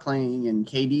Irving not playing and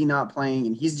KD not playing,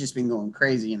 and he's just been going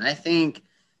crazy. And I think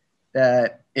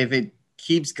that if it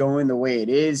keeps going the way it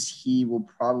is, he will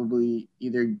probably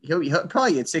he'll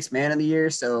probably get sixth man of the year.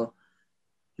 So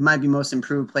he might be most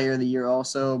improved player of the year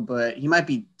also, but he might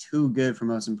be too good for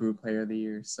most improved player of the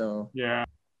year. So yeah.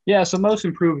 So most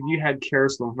improved, you had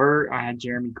Karis LeVert. I had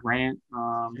Jeremy Grant.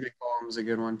 Jimmy Collins is a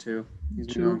good one too. He's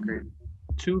doing great.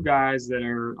 Two guys that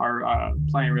are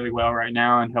playing really well right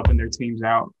now and helping their teams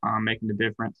out, making the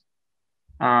difference.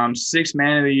 Sixth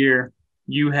man of the year,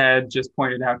 you had just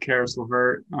pointed out Karis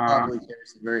LeVert. Probably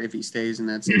Karis LeVert if he stays in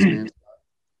that sixth man spot.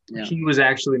 Yeah. He was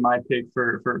actually my pick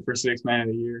for sixth man of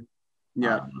the year.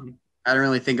 Yeah. I didn't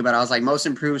really think about it. I was like, most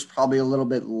improved is probably a little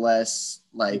bit less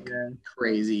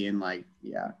crazy and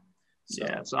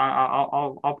So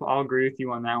I'll agree with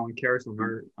you on that one. Karis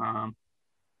LeVert.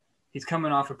 He's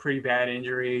coming off a pretty bad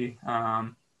injury.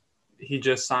 He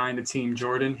just signed to Team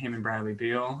Jordan, him and Bradley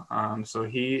Beal. So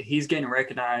he's getting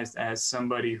recognized as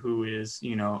somebody who is,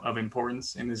 you know, of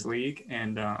importance in this league.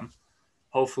 And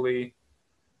hopefully,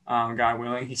 God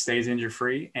willing, he stays injury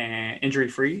free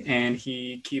and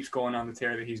he keeps going on the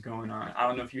tear that he's going on. I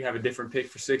don't know if you have a different pick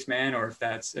for sixth man or if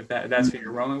that's who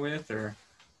you're rolling with or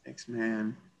sixth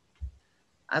man.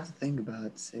 I have to think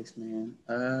about sixth man.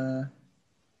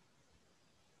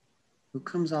 Who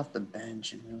comes off the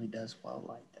bench and really does well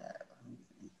like that? Let me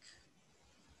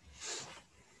think.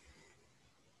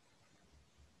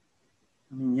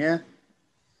 I mean, yeah.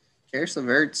 Karis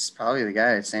LeVert's probably the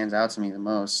guy that stands out to me the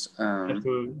most for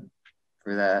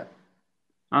that.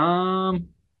 All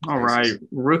right.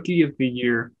 Rookie of the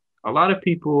year. A lot of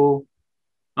people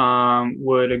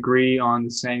would agree on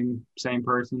the same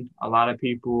person. A lot of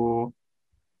people,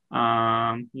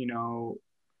 you know,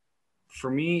 for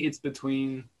me, it's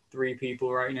between 3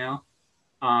 people right now,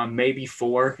 maybe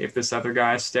 4 if this other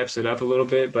guy steps it up a little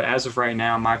bit. But as of right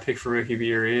now, my pick for rookie of the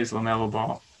year is LaMelo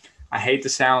Ball. I hate to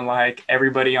sound like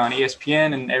everybody on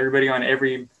ESPN and everybody on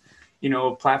every, you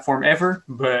know, platform ever,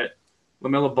 but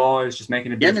LaMelo Ball is just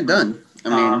making a difference. Getting it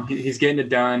done. I mean, he's getting it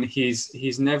done.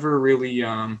 He's never really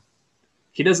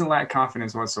he doesn't lack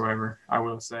confidence whatsoever, I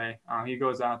will say. He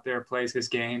goes out there, plays his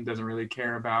game, doesn't really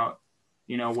care about,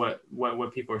 you know,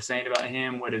 what people are saying about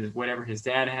him, whatever his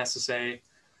dad has to say.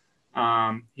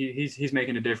 He's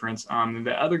making a difference.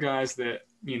 The other guys that,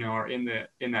 you know, are in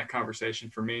that conversation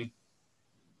for me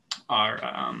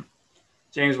are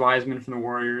James Wiseman from the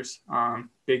Warriors.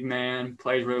 Big man,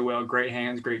 plays really well, great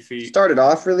hands, great feet. Started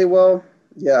off really well.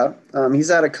 Yeah. He's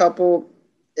had a couple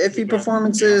iffy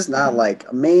performances, not like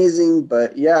amazing,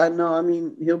 but yeah, no, I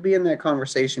mean, he'll be in that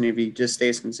conversation if he just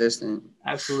stays consistent.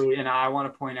 Absolutely. And I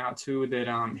want to point out too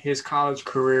that his college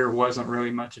career wasn't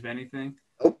really much of anything.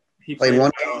 Nope. He played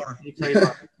one game. He played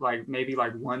like maybe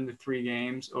 1 to 3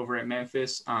 games over at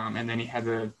Memphis. And then he had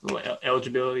the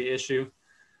eligibility issue.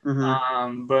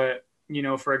 Mm-hmm. But, you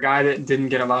know, for a guy that didn't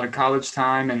get a lot of college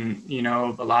time and, you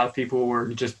know, a lot of people were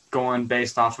just going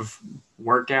based off of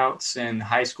workouts and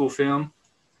high school film,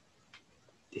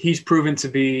 he's proven to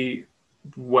be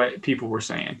what people were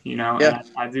saying, you know. Yeah.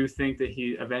 And I do think that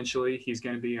he's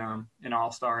going to be an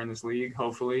all-star in this league,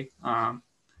 hopefully.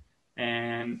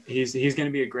 And he's going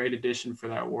to be a great addition for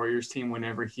that Warriors team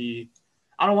whenever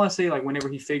I don't want to say whenever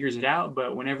he figures it out,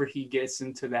 but whenever he gets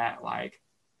into that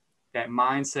that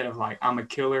mindset of I'm a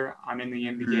killer, I'm in the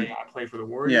NBA, I play for the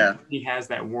Warriors. Yeah. He has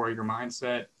that Warrior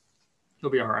mindset. He'll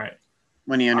be all right.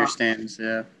 When he understands,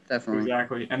 yeah, definitely.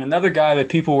 Exactly. And another guy that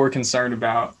people were concerned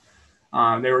about,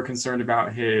 they were concerned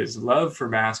about his love for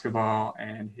basketball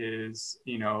and his,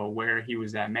 you know, where he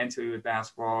was at mentally with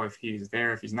basketball, if he's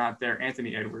there, if he's not there.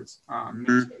 Anthony Edwards,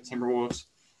 Minnesota Timberwolves.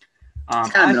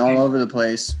 He's kind of all over the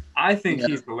place. I think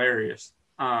he's hilarious.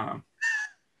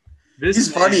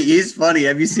 He's funny. He's funny.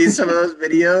 Have you seen some of those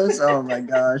videos? Oh, my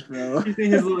gosh, bro. You see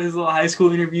his little high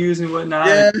school interviews and whatnot?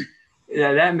 Yeah.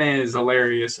 Yeah, that man is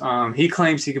hilarious. He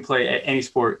claims he could play any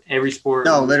sport, every sport.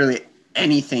 No, literally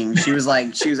anything. She was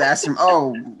asking him,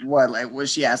 oh, what? Was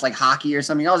she asked hockey or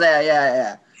something? I was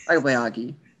yeah. I can play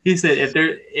hockey. He said,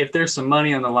 if there's some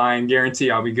money on the line,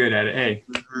 guarantee I'll be good at it. Hey,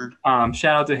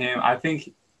 shout out to him. I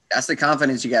think That's the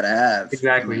confidence you got to have.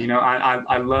 Exactly. You know,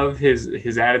 I love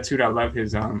his attitude. I love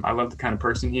I love the kind of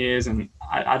person he is. And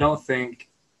I don't think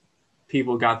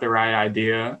people got the right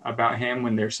idea about him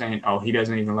when they're saying, oh, he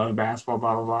doesn't even love basketball,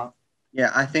 blah, blah, blah.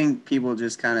 Yeah, I think people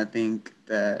just kind of think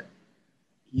that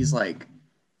he's like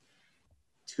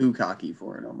too cocky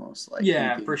for it almost. Like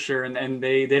yeah, for sure. And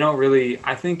they don't really,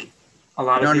 I think a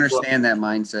lot I don't of people understand that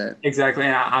mindset. Exactly.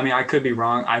 And I mean, I could be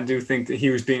wrong. I do think that he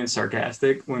was being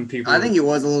sarcastic when people. I think it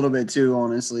was a little bit too,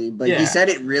 honestly. But Yeah. he said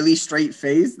it really straight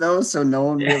faced though, so no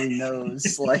one Yeah. really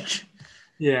knows. Like,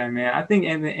 Yeah, man. I think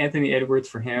Anthony Edwards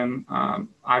for him.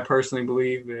 I personally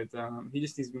believe that he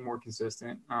just needs to be more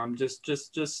consistent. Just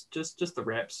the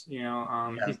reps. You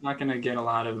know, Yeah. he's not gonna get a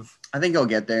lot of. I think he'll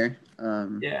get there.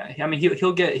 Yeah, I mean,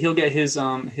 he'll get his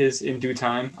in due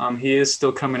time. He is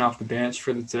still coming off the bench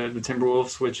for the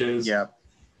Timberwolves, which is Yeah.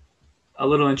 a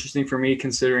little interesting for me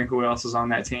considering who else is on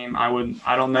that team. I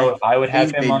don't know if I would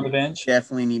have think him they on the bench.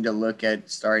 Definitely need to look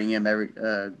at starting him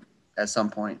at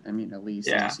some point. I mean, at least.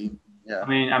 Yeah. Yeah.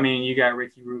 I mean, you got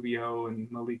Ricky Rubio and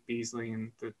Malik Beasley,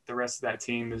 and the rest of that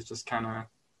team is just kind of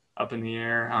up in the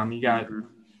air. You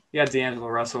got D'Angelo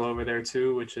Russell over there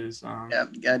too, which is Yeah,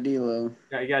 you got D'Lo.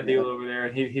 You got D'Lo over there.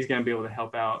 He's going to be able to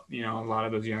help out, you know, a lot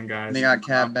of those young guys. They got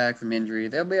Cat back from injury.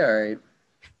 They'll be all right.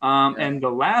 And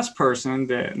the last person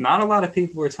that not a lot of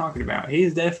people are talking about,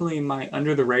 he's definitely my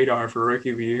under the radar for Rookie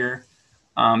of the Year.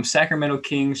 Sacramento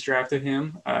Kings drafted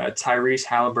him, Tyrese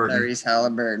Halliburton. Tyrese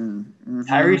Halliburton. Mm-hmm.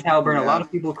 Tyrese Halliburton. Yeah. A lot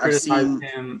of people criticize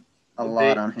him. A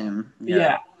lot on him.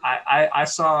 Yeah. I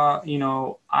saw, you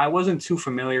know, I wasn't too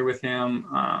familiar with him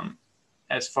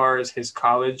as far as his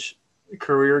college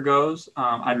career goes.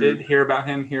 I did hear about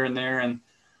him here and there, and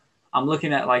I'm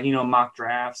looking at, like, you know, mock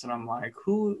drafts, and I'm like,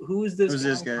 who is this? Who's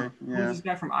this guy? Who's this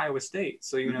guy from Iowa State?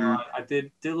 So, you know, I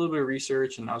did a little bit of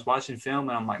research, and I was watching film,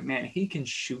 and I'm like, man, he can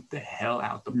shoot the hell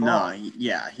out the ball. No,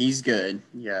 yeah, he's good.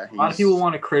 Yeah, a lot of people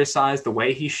want to criticize the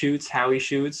way he shoots, how he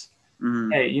shoots.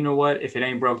 Mm-hmm. Hey, you know what? If it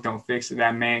ain't broke, don't fix it.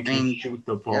 That man can shoot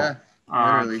the ball. Yeah,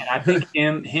 and I think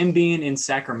him being in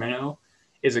Sacramento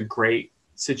is a great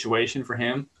situation for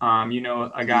him. You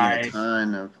know, a guy, a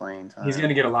ton of playing time. He's going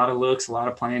to get a lot of looks, a lot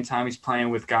of playing time. He's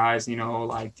playing with guys, you know,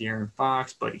 like De'Aaron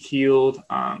Fox, Buddy Hield,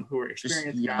 who are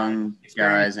experienced young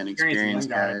guys and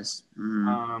experienced guys.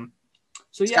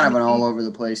 So it's yeah, kind of an all over the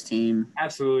place team.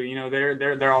 Absolutely, you know,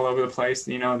 they're all over the place.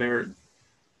 You know, they're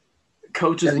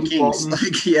coaches. The Kings, like,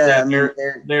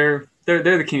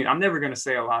 they're the Kings. I'm never going to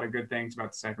say a lot of good things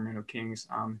about the Sacramento Kings.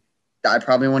 I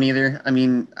probably won't either. I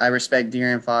mean, I respect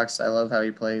De'Aaron Fox. I love how he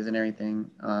plays and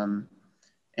everything.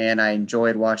 And I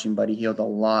enjoyed watching Buddy Hield a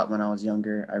lot when I was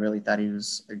younger. I really thought he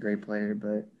was a great player,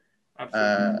 but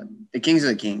the Kings are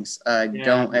the Kings. I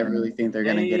don't ever really think they're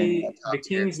going to get into that top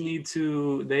tier. The Kings need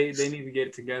to they need to get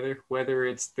it together, whether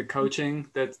it's the coaching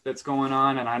that's going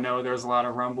on. And I know there's a lot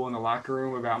of rumble in the locker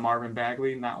room about Marvin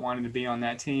Bagley not wanting to be on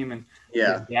that team. And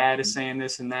his dad is saying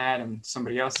this and that, and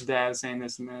somebody else's dad is saying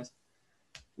this and this.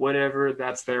 Whatever,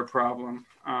 that's their problem.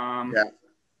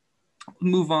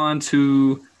 Move on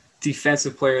to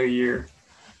Defensive Player of the Year.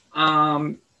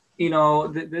 You know,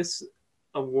 this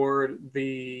award,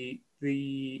 the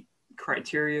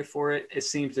criteria for it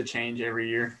seems to change every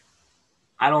year.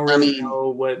 I don't really know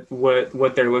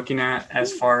what they're looking at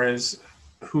as far as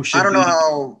who should. I don't know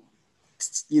how.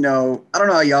 I don't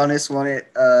know how Giannis won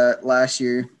it last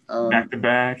year. Back to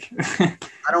back.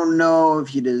 I don't know if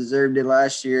he deserved it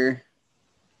last year.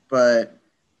 But,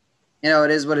 you know,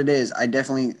 it is what it is. I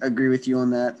definitely agree with you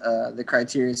on that. The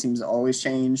criteria seems to always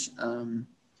change.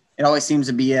 It always seems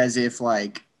to be as if,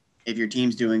 like, if your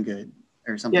team's doing good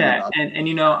or something. Yeah, and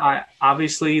you know,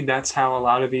 obviously that's how a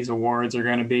lot of these awards are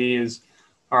going to be is,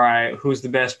 all right, who's the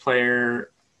best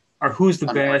player or who's the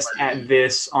best at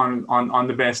this on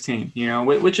the best team, you know,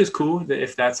 which is cool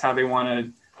if that's how they want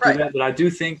to do that. But I do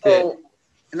think that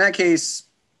in that case,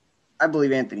 I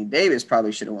believe Anthony Davis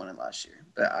probably should have won it last year.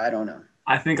 But I don't know.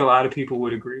 I think a lot of people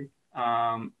would agree.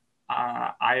 I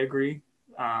agree.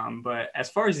 But as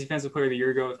far as Defensive Player of the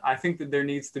Year goes, I think that there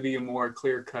needs to be a more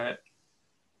clear-cut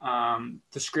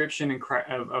description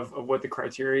of what the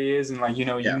criteria is. And, like, you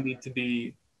know, you need to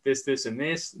be this, and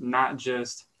this, not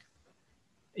just,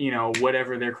 you know,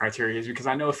 whatever their criteria is. Because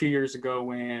I know a few years ago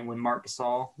when Marc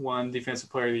Gasol won Defensive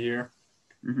Player of the Year,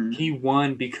 he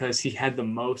won because he had the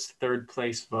most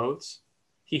third-place votes.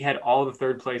 He had all the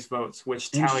third-place votes, which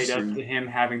tallied up to him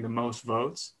having the most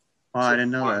votes. Oh, I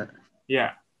didn't know that.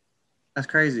 Yeah. That's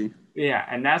crazy. Yeah,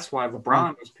 and that's why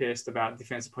LeBron was pissed about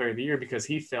Defensive Player of the Year because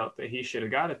he felt that he should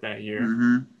have got it that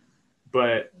year.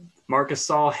 But Marc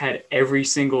Gasol had every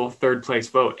single third-place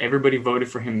vote. Everybody voted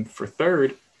for him for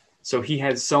third, So he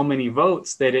had so many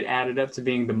votes that it added up to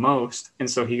being the most, and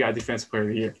so he got Defensive Player of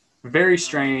the Year. Very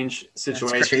strange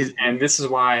situation, and this is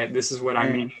what I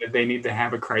mean. That they need to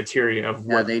have a criteria of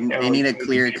what they need a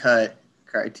clear cut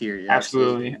criteria.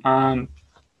 Absolutely.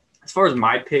 As far as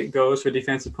my pick goes for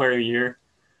Defensive Player of the Year,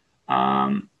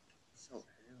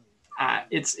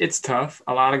 it's tough.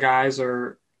 A lot of guys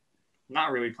are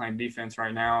not really playing defense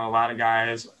right now. A lot of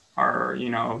guys are,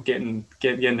 getting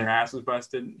their asses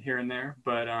busted here and there.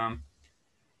 But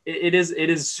it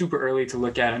is super early to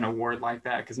look at an award like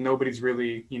that because nobody's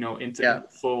really, into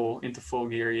full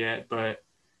gear yet. But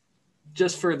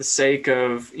just for the sake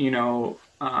of,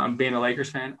 being a Lakers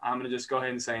fan, I'm going to just go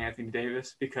ahead and say Anthony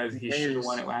Davis because he should have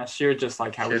won it last year, just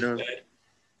like how we said.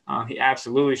 He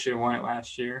absolutely should have won it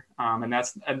last year. And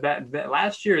that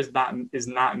last year is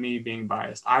not me being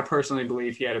biased. I personally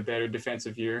believe he had a better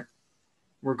defensive year,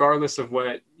 regardless of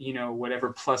what,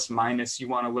 whatever plus minus you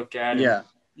want to look at. Yeah.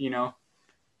 And,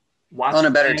 on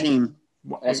a better team.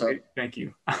 Also. Thank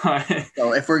you.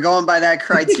 So if we're going by that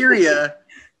criteria,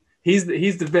 he's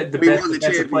the best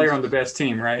defensive player on the best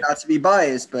team, right? Not to be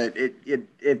biased, but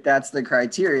if that's the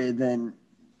criteria, then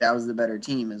that was the better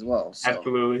team as well. So.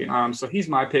 Absolutely. So he's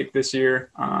my pick this year.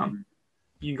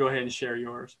 You can go ahead and share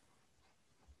yours.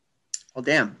 Well,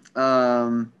 damn.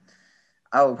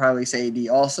 I would probably say D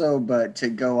also, but to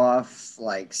go off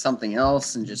like something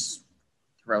else and just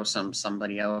throw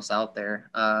somebody else out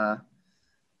there.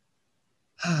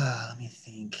 Let me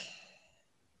think.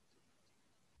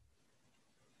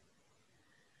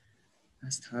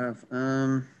 That's tough.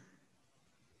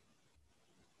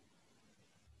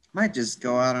 Might just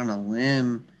go out on a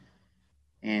limb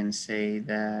and say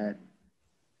that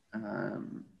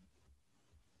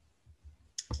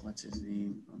what's his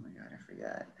name? Oh my god, I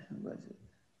forgot. Who was it?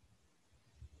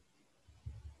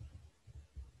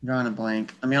 I'm drawing a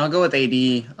blank. I mean, I'll go with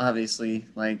AD, obviously.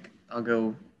 Like, I'll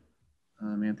go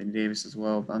Anthony Davis as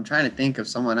well. But I'm trying to think of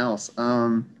someone else.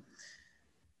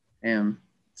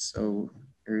 So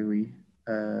early.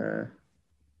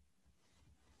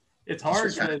 It's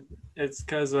hard. It's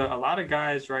because a lot of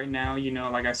guys right now,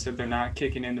 like I said, they're not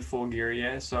kicking into full gear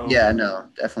yet. So yeah, no,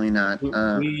 definitely not.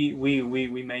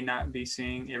 We may not be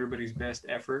seeing everybody's best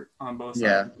effort on both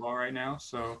sides of the ball right now.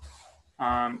 So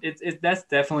that's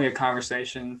definitely a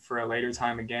conversation for a later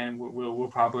time. Again, we'll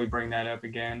probably bring that up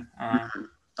again.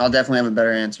 I'll definitely have a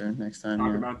better answer next time.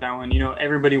 Talk about that one.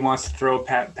 Everybody wants to throw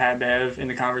Pat Bev in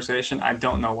the conversation. I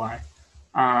don't know why.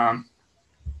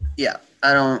 Yeah,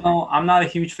 I don't. No, I'm not a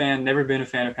huge fan. Never been a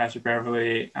fan of Patrick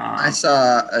Beverley. I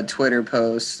saw a Twitter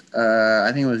post. I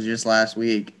think it was just last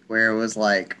week where it was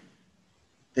like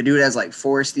the dude has like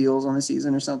 4 steals on the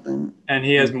season or something, and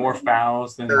he has more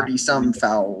fouls than 30-something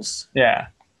fouls. Yeah,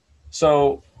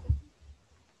 so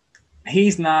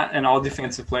he's not an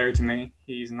all-defensive player to me.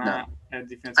 He's not a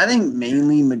defensive. I think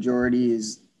mainly majority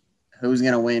is who's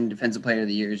going to win Defensive Player of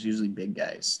the Year is usually big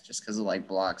guys just because of like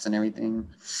blocks and everything.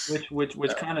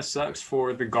 Which kind of sucks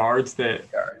for the guards that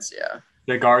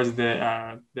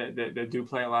do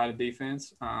play a lot of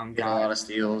defense. Get a lot of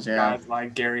steals, guys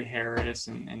like Gary Harris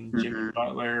and Jimmy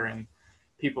Butler and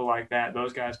people like that.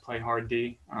 Those guys play hard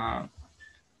D. And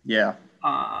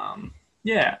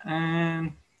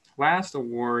last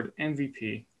award,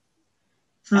 MVP.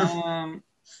 Oh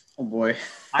boy.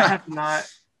 I have not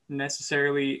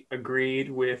necessarily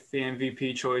agreed with the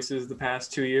MVP choices the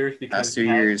past 2 years because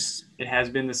it has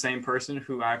been the same person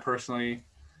who I personally,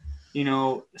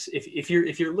 if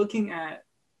you're looking at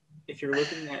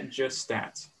just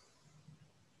stats,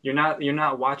 you're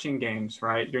not watching games,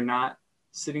 right? You're not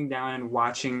sitting down and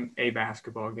watching a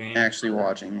basketball game. Actually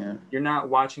watching, yeah. You're not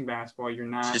watching basketball. You're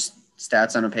not just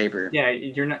stats on a paper. Yeah,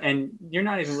 you're not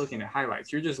even looking at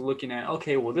highlights. You're just looking at,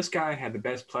 okay, well, this guy had the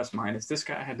best plus minus. This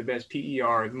guy had the best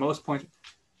PER, the most points.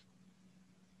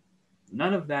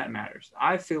 None of that matters.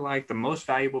 I feel like the most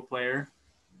valuable player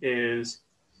is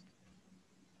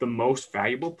the most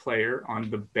valuable player on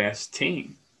the best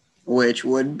team. Which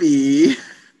would last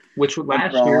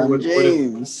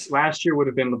year would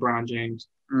have been LeBron James.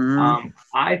 Mm-hmm.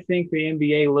 I think the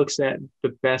NBA looks at the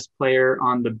best player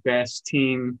on the best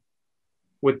team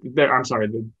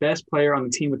the best player on the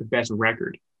team with the best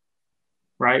record,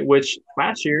 right? Which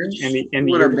last year and the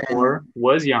year before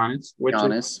was Giannis, which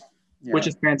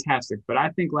is fantastic. But I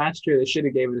think last year they should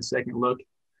have gave it a second look,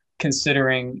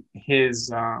 considering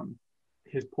his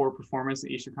poor performance in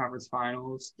the Eastern Conference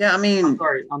Finals. Yeah, I mean,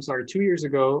 I'm sorry. 2 years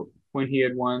ago when he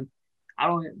had won, I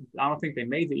don't think they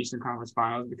made the Eastern Conference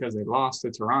Finals because they lost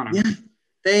to Toronto. Yeah,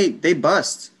 they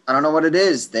bust. I don't know what it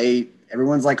is.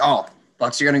 Everyone's like, oh,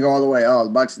 Bucks are gonna go all the way. Oh,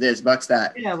 the Bucks this, Bucks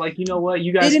that. Yeah, like, you know what,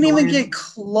 you guys. They didn't even get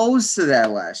close to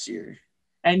that last year.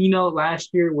 And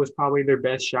last year was probably their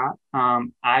best shot.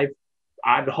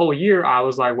 The whole year I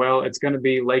was like, well, it's going to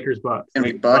be Lakers Bucks. It's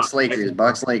gonna be Bucks Lakers,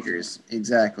 Bucks Lakers,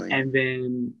 exactly. And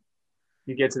then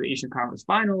you get to the Eastern Conference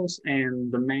Finals,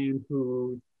 and the man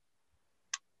who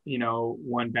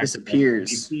won back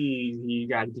disappears. He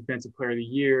got Defensive Player of the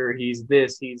Year. He's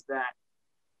this, he's that.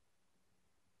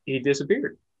 He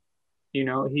disappeared.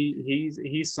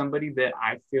 He's somebody that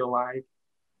I feel like,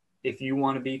 if you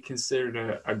want to be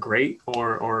considered a great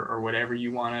or whatever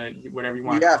you want to,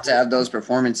 you have to have those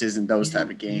performances in those type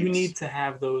of games. You need to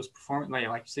have those like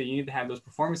you said, you need to have those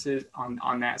performances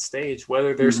on that stage,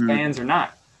 whether there's fans or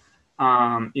not.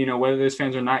 Whether there's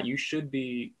fans or not, you should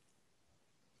be.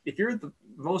 If you're the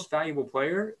most valuable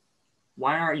player,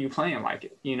 why aren't you playing like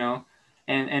it?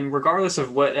 And regardless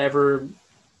of whatever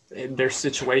their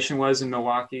situation was in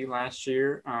Milwaukee last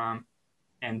year,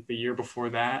 and the year before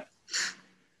that.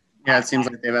 Yeah, it seems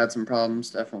like they've had some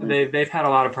problems. Definitely, they've had a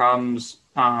lot of problems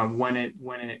when it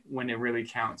really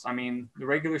counts. I mean, the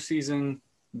regular season,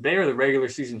 they are the regular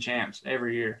season champs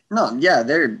every year. No, yeah,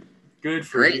 they're good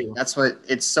for great. you. That's what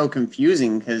it's so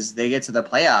confusing, because they get to the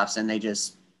playoffs and they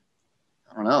just,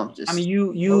 I don't know. Just I mean,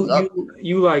 you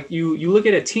look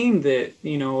at a team that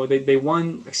they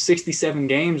won 67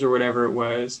 games or whatever it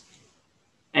was,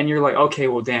 and you're like, okay,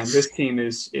 well, damn, this team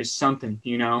is something,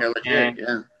 They're legit, and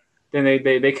yeah. then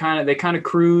they kind of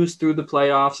cruise through the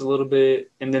playoffs a little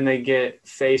bit, and then they get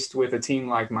faced with a team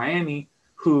like Miami,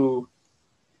 who,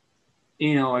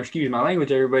 excuse my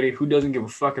language, everybody, who doesn't give a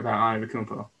fuck about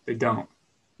Antetokounmpo. They don't.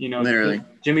 Literally.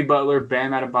 Jimmy Butler,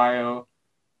 Bam Adebayo.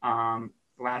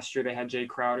 Last year they had Jay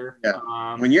Crowder.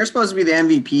 Yeah. When you're supposed to be the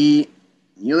MVP,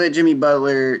 you let Jimmy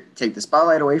Butler take the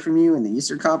spotlight away from you in the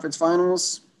Eastern Conference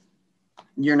Finals,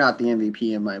 you're not the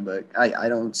MVP in my book. I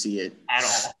don't see it at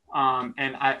all.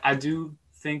 And I do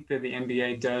think that the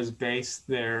NBA does base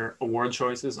their award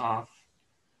choices off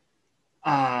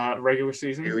regular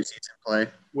season play,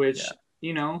 which,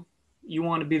 you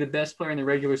want to be the best player in the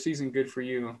regular season, good for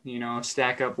you.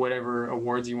 Stack up whatever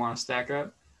awards you want to stack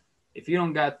up. If you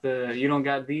don't got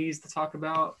these to talk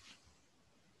about,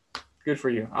 good for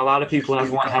you. A lot of people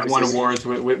have won awards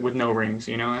with no rings,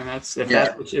 and that's if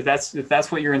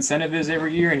that's what your incentive is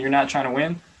every year, and you're not trying to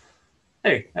win.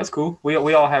 Hey, that's cool.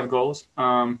 We all have goals.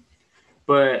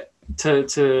 But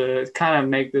to kind of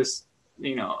make this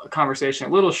conversation a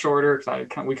little shorter,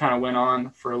 because we kind of went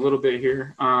on for a little bit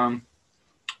here.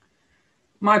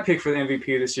 My pick for the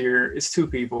MVP this year is two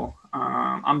people.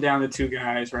 I'm down to two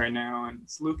guys right now, and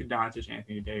it's Luka Doncic,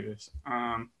 Anthony Davis.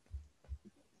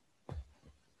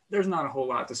 There's not a whole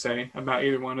lot to say about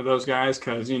either one of those guys,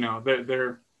 because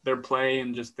their play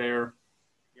and just their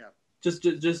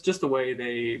just the way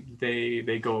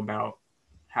they go about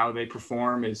how they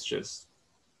perform is just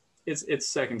it's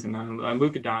second to none.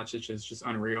 Luka Doncic is just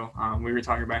unreal. We were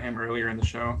talking about him earlier in the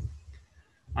show.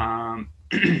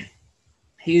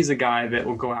 He's a guy that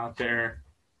will go out there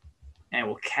and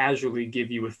will casually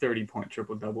give you a 30-point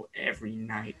triple-double every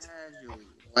night.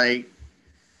 Like,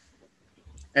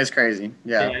 it's crazy.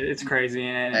 Yeah, it's crazy.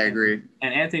 And I agree.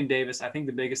 And Anthony Davis, I think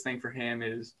the biggest thing for him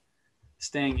is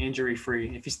staying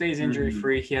injury-free. If he stays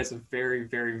injury-free, he has a very,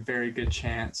 very, very good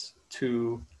chance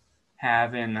to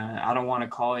have I don't want to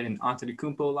call it an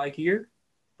Antetokounmpo-like year,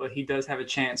 but he does have a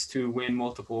chance to win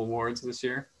multiple awards this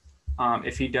year.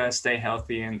 If he does stay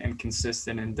healthy and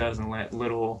consistent and doesn't let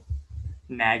little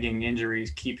nagging injuries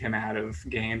keep him out of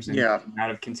games and out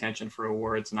of contention for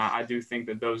awards. And I do think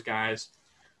that those guys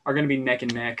are going to be neck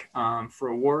and neck for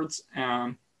awards.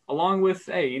 Along with,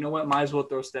 hey, you know what? Might as well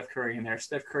throw Steph Curry in there.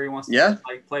 Steph Curry wants to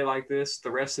play like this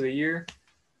the rest of the year.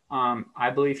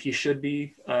 I believe he should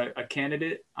be a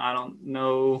candidate. I don't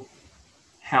know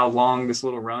how long this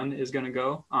little run is going to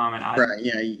go. And I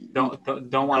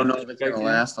don't want to know if it's going to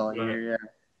last all year. Yeah.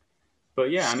 But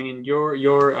yeah, I mean,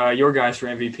 your guys for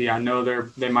MVP, I know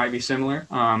they might be similar.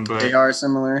 But they are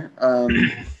similar.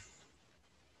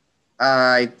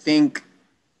 I think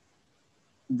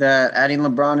that adding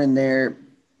LeBron in there,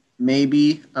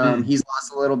 maybe he's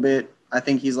lost a little bit. I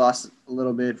think he's lost a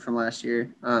little bit from last year.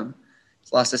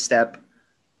 He's lost a step.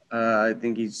 I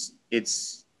think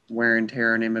it's wear and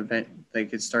tear on him.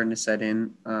 Like it's starting to set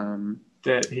in.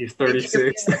 That he's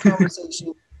 36.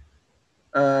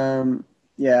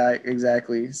 Yeah,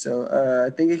 exactly. So I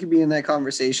think it could be in that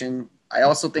conversation. I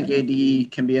also think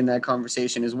AD can be in that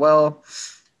conversation as well.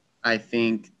 I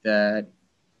think that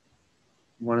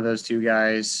one of those two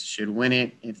guys should win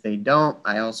it. If they don't,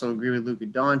 I also agree with Luka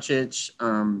Doncic.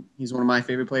 He's one of my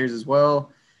favorite players as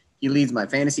well. He leads my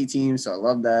fantasy team, so I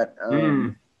love that.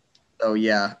 So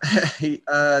yeah,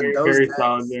 very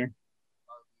solid there.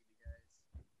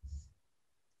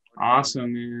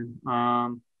 Awesome,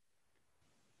 man.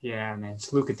 Yeah, man,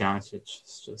 it's Luka Doncic.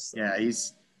 It's just Yeah,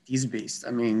 he's a beast.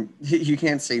 I mean, you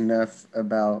can't say enough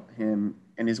about him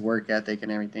and his work ethic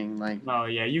and everything. Like, oh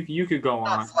yeah, you could go on.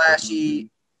 not flashy.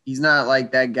 He's not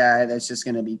like that guy that's just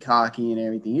gonna be cocky and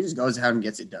everything. He just goes out and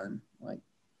gets it done. Like,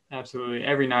 absolutely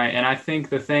every night. And I think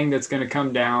the thing that's going to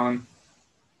come down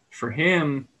for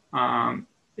him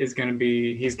is going to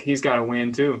be he's got to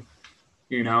win too.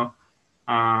 You know.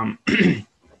 yeah,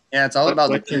 it's all about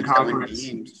Western the Conference.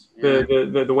 games. Yeah.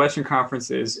 The Western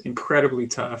Conference is incredibly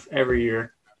tough every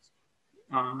year.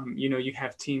 You know, you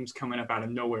have teams coming up out of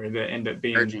nowhere that end up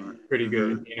being pretty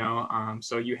good. You know,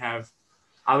 so you have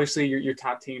obviously your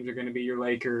top teams are going to be your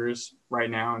Lakers right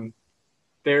now, and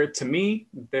to me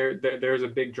there's a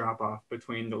big drop off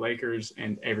between the Lakers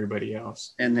and everybody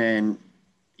else. And then,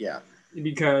 yeah,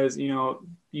 because you know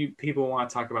people want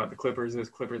to talk about the Clippers as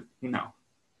Clippers. No,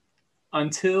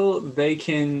 until they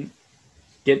can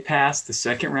get past the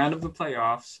second round of the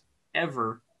playoffs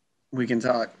ever, we can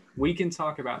talk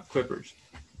about Clippers.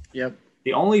 Yep.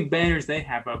 The only banners they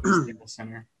have up at Staples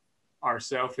Center are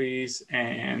selfies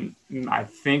and I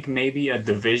think maybe a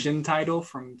division title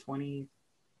from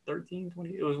 2013, 20.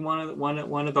 It was one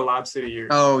of the Lob City years.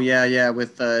 Oh yeah,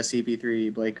 with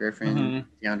CP3, Blake Griffin,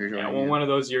 DeAndre Jordan. Yeah, well, one of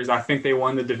those years I think they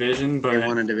won the division, but they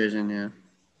won a division, yeah.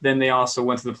 Then they also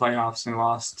went to the playoffs and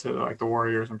lost to like the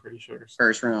Warriors, I'm pretty sure.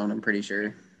 First round, I'm pretty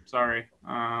sure. Sorry.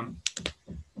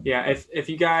 Yeah, if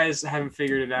you guys haven't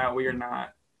figured it out, we are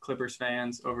not Clippers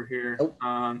fans over here. Nope.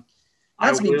 Not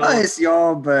to be biased,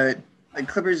 y'all, but the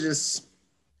Clippers just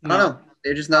I don't know.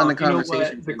 They're just not in the conversation. You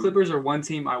know what? The Clippers are one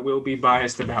team I will be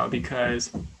biased about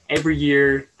because every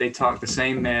year they talk the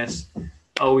same mess.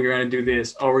 Oh, we're going to do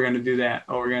this. Oh, we're going to do that.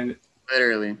 Oh, we're going to –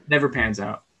 literally. Never pans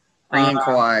out. Bring in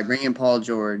Kawhi. Bring in Paul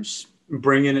George.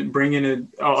 Bring in it.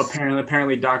 Oh,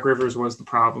 apparently Doc Rivers was the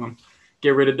problem.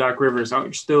 Get rid of Doc Rivers. Oh,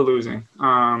 you're still losing.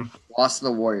 Lost to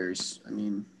the Warriors. I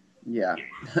mean, yeah.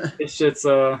 It's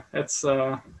a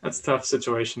tough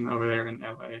situation over there in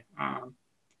LA.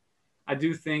 I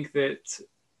do think that,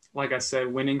 like I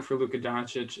said, winning for Luka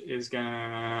Doncic is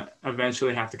gonna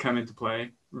eventually have to come into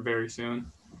play very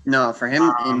soon. No, for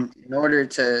him, in order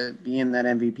to be in that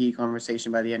MVP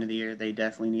conversation by the end of the year, they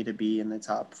definitely need to be in the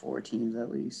top 4 teams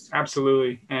at least.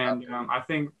 Absolutely, and I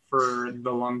think for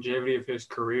the longevity of his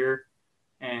career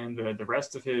and the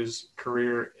rest of his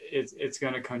career, it's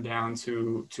going to come down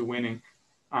to winning.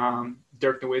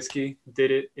 Dirk Nowitzki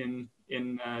did it in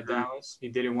Dallas. He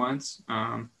did it once.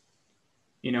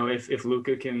 You know, if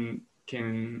Luka can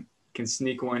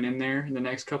sneak one in there in the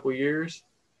next couple of years,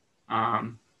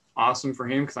 awesome for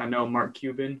him because I know Mark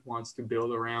Cuban wants to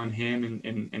build around him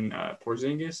and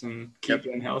Porzingis and keep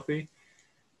them healthy.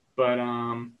 But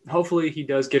hopefully he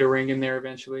does get a ring in there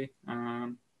eventually.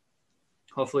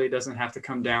 Hopefully it doesn't have to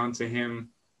come down to him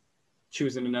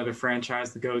choosing another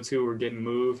franchise to go to or getting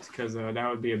moved because that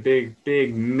would be a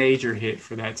big, major hit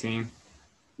for that team.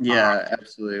 Yeah,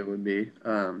 absolutely it would be.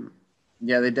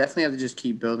 Yeah, they definitely have to just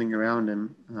keep building around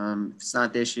him. If it's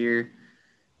not this year,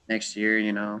 next year,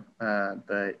 you know.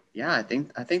 But yeah, I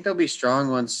think they'll be strong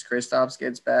once Kristaps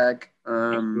gets back. I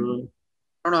don't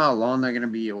know how long they're gonna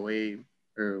be away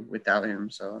or without him,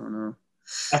 so I don't know.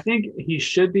 I think he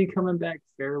should be coming back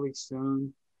fairly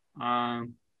soon.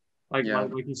 Like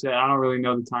you said, I don't really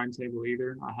know the timetable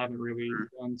either. I haven't really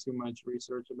done too much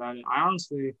research about it. I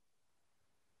honestly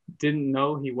didn't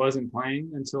know he wasn't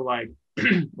playing until like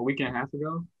a week and a half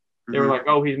ago. They were like,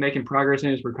 "Oh, he's making progress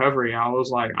in his recovery." And I was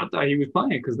like, "I thought he was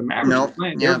playing because the Mavericks were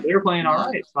playing. They were playing all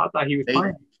right, so I thought he was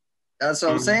playing." That's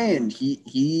what I'm saying.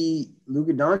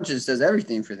 Luka Doncic does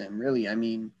everything for them, really. I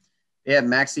mean, they have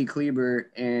Maxi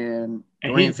Kleber and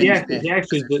he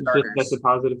actually did that's a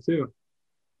positive too.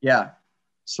 Yeah.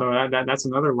 So that's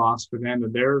another loss for them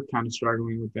that they're kind of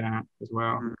struggling with that as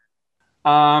well.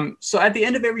 So at the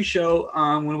end of every show,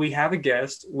 when we have a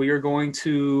guest, we are going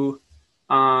to,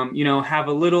 have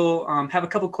a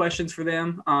couple questions for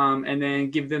them, and then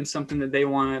give them something that they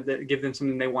want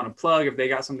to plug. If they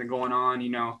got something going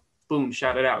on, boom,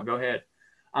 shout it out. Go ahead.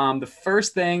 The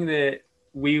first thing that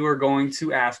we were going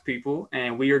to ask people,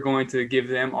 and we are going to give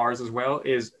them ours as well,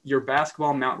 is your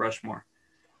basketball Mount Rushmore.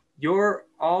 Your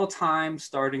all-time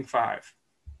starting 5,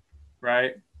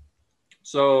 right?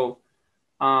 So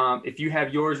if you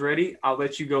have yours ready, I'll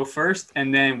let you go first,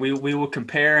 and then we will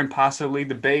compare and possibly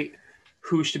debate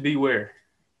who should be where.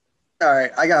 All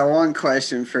right, I got one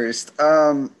question first.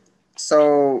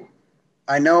 So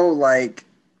I know, like,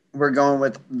 we're going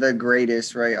with the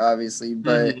greatest, right, obviously,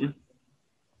 but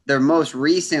their most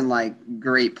recent, like,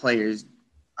 great players,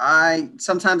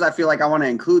 sometimes I feel like I want to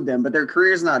include them, but their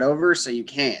career's not over, so you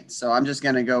can't. So I'm just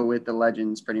gonna go with the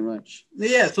legends pretty much.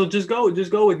 Yeah, so just go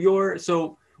with your.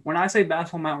 So when I say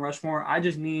basketball Mount Rushmore, I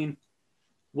just mean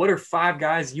what are 5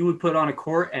 guys you would put on a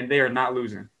court and they are not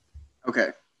losing? Okay.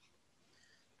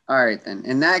 All right then.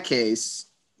 In that case,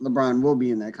 LeBron will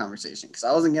be in that conversation because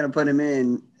I wasn't gonna put him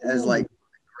in as like the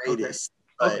greatest.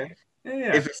 Okay. But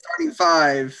Yeah. if it's starting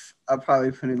 5, I'll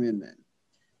probably put him in then.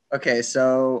 Okay,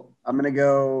 so I'm gonna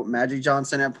go Magic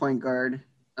Johnson at point guard.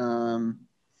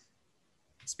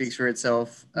 Speaks for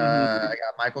itself. I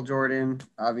got Michael Jordan,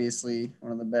 obviously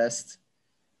one of the best.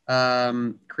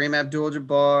 Kareem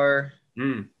Abdul-Jabbar.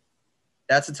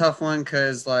 That's a tough one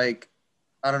because, like,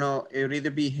 I don't know, it would either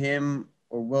be him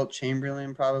or Wilt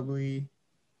Chamberlain, probably.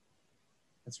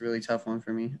 That's a really tough one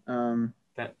for me.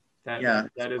 That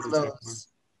is a tough one.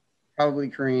 Probably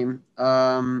Kareem.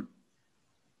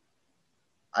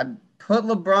 I'd put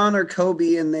LeBron or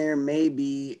Kobe in there,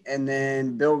 maybe, and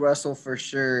then Bill Russell for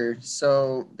sure.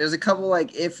 So there's a couple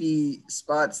like iffy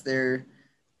spots there,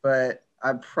 but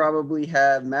I probably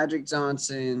have Magic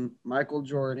Johnson, Michael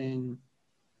Jordan,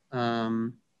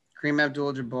 Kareem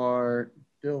Abdul-Jabbar,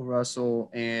 Bill Russell,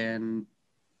 and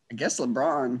I guess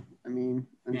LeBron. I mean,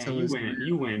 until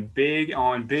you went big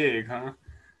on big, huh?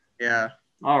 Yeah.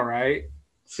 All right.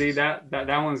 See that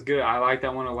one's good. I like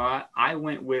that one a lot. I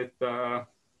went with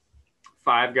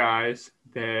 5 guys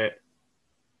that,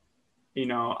 you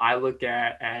know, I look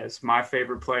at as my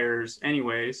favorite players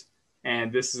anyways.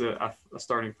 And this is a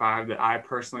starting 5 that I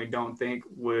personally don't think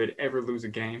would ever lose a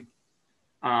game.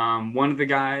 One of the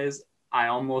guys, I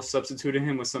almost substituted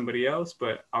him with somebody else,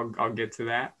 but I'll get to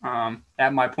that.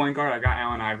 At my point guard, I got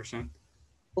Allen Iverson.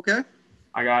 Okay.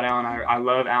 I got Allen. I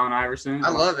love Allen Iverson. I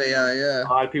love it. Yeah. A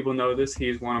lot of people know this.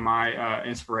 He's one of my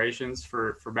inspirations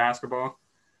for basketball.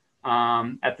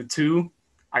 At the 2,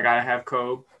 I gotta have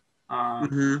Kobe.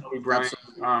 Kobe Bryant.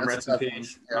 Rest in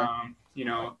peace. Yeah. You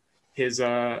know, his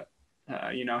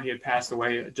you know, he had passed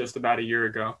away just about a year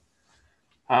ago.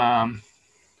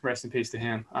 Rest in peace to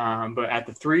him. But at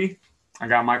the 3, I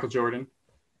got Michael Jordan,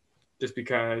 just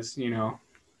because, you know,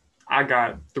 I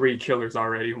got 3 killers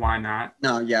already. Why not?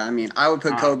 No, yeah. I mean, I would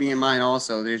put Kobe in mine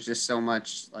also. There's just so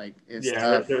much, like, it's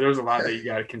tough. There's a lot that you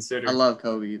got to consider. I love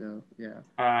Kobe, though. Yeah.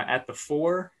 At the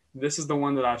 4, this is the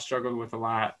one that I struggled with a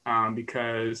lot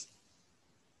because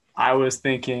I was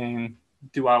thinking,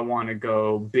 do I want to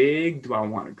go big? Do I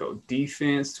want to go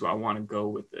defense? Do I want to go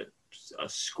with a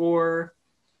scorer?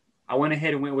 I went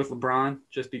ahead and went with LeBron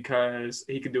just because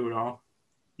he could do it all,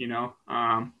 you know.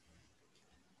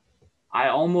 I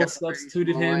almost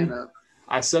substituted him.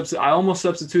 I almost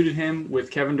substituted him with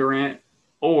Kevin Durant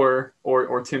or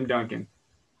Tim Duncan.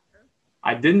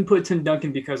 I didn't put Tim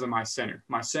Duncan because of my center.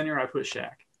 My center, I put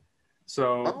Shaq.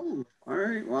 So, all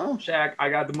right, wow. Shaq, I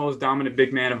got the most dominant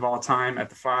big man of all time at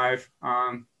the 5.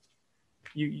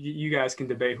 You guys can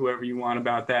debate whoever you want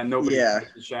about that. Nobody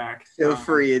Shaq. Feel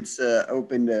free. It's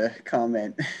open to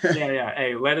comment. yeah.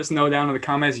 Hey, let us know down in the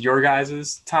comments your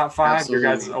guys' top 5, Absolutely.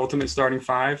 your guys' ultimate starting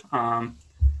 5. I'm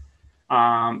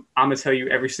gonna tell you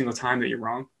every single time that you're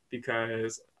wrong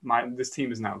because this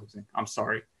team is not losing. I'm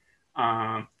sorry.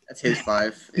 That's his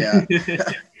 5. Yeah.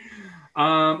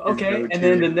 Okay, and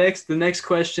then the next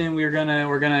question we're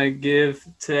gonna give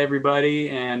to everybody,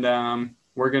 and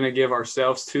we're gonna give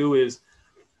ourselves too, is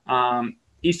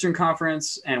Eastern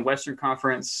Conference and Western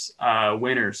Conference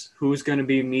winners. Who's going to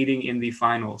be meeting in the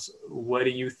finals? What do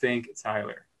you think,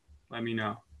 Tyler? Let me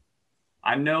know.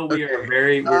 I know we are we're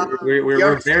very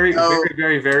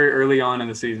very early on in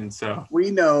the season, so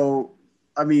we know.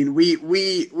 I mean, we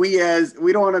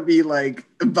don't want to be like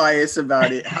biased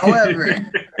about it. However,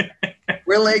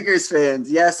 we're Lakers fans.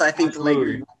 Yes, I think the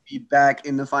Lakers will be back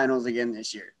in the finals again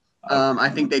this year. I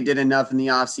think they did enough in the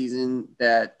offseason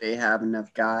that they have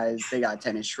enough guys. They got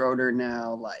Dennis Schroeder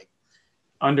now, like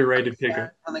underrated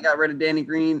pickup. When they got rid of Danny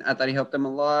Green, I thought he helped them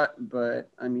a lot, but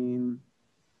I mean,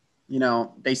 you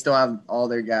know, they still have all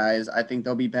their guys. I think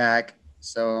they'll be back.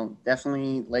 So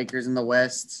definitely Lakers in the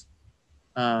West.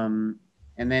 And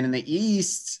then in the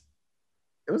East,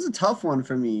 it was a tough one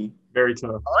for me. Very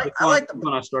tough. I like the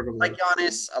one I struggled with. I like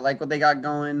Giannis. I like what they got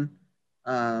going.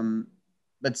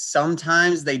 But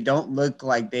sometimes they don't look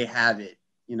like they have it,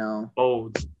 you know.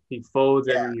 He folds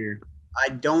every year. I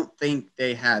don't think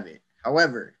they have it.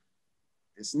 However,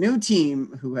 this new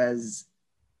team who has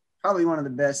probably one of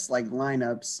the best like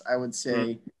lineups, I would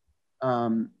say,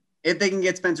 if they can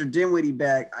get Spencer Dinwiddie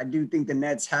back, I do think the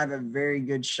Nets have a very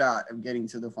good shot of getting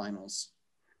to the finals.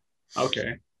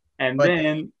 Okay. And but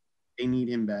then they need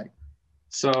him back.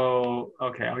 So,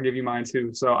 okay, I'll give you mine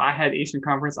too. So I had Eastern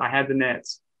Conference. I had the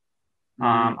Nets.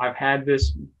 I've had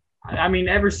this. I mean,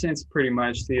 ever since pretty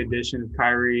much the addition of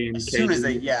Kyrie and As soon as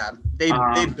they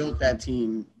built that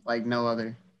team like no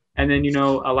other. And then, you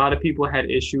know, a lot of people had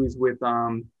issues with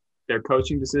their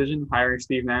coaching decision, hiring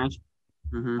Steve Nash.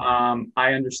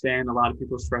 I understand a lot of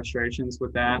people's frustrations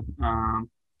with that. I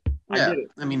get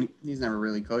it. I mean, he's never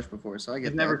really coached before, so I get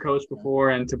He's never coached before,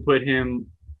 and to put him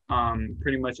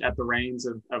pretty much at the reins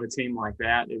of a team like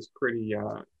that is pretty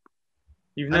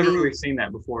you've never really seen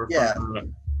that before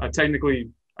from technically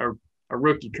a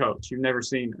rookie coach. You've never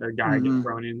seen a guy get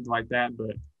thrown in like that.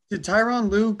 But did Tyronn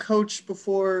Lue coach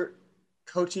before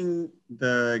coaching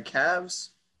the Cavs?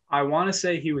 I want to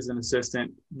say he was an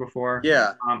assistant before.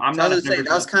 Yeah. I'm not saying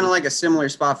that was kind of like a similar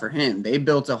spot for him. They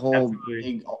built a whole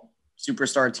big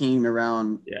superstar team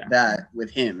around that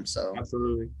with him. So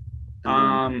absolutely.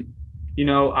 You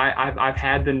know, I've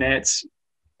had the Nets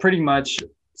pretty much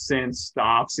since the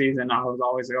offseason. I was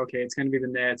always like, okay, it's going to be the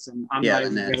Nets. And I'm not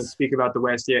even going to speak about the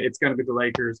West yet. It's going to be the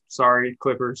Lakers. Sorry,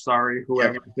 Clippers. Sorry,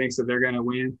 whoever thinks that they're going to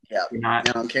win. Yeah. Not.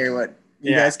 I don't care what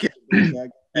you guys can.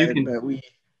 You can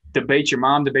debate your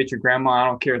mom, debate your grandma. I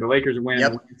don't care. The Lakers are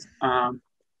winning.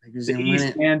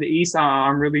 The East,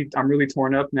 I'm really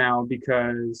torn up now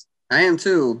because I am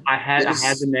too. I had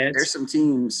the Nets. There's some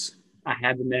teams. I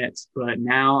had the Nets, but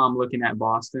now I'm looking at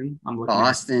Boston. I'm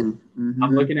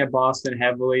looking at Boston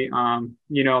heavily.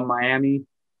 You know, Miami.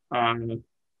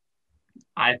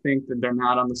 I think that they're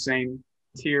not on the same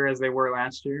tier as they were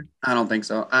last year. I don't think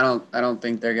so. I don't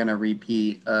think they're gonna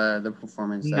repeat the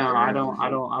performance. No, I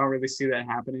don't really see that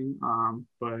happening.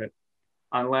 But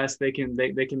unless they can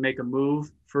make a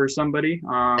move for somebody.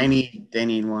 They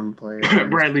need one player.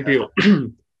 Bradley Beal.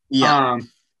 Yeah.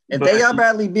 If they got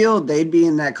Bradley Beal, they'd be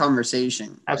in that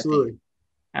conversation. Absolutely.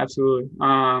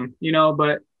 You know,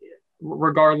 but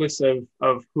regardless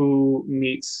of who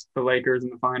meets the Lakers in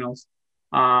the finals,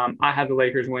 I had the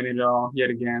Lakers winning it all yet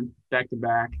again, back to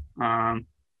back. I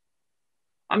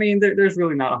mean, there's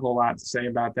really not a whole lot to say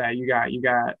about that. You got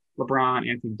LeBron,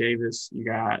 Anthony Davis. You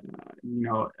got you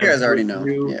know, you guys already know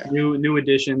new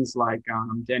additions like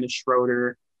Dennis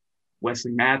Schroeder.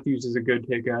 Wesley Matthews is a good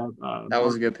pickup. That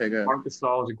was a good pickup. Marc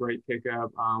Gasol is a great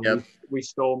pickup. We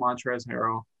stole Montrezl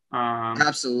Harrell.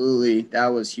 Absolutely. That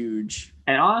was huge.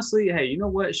 And honestly, hey, you know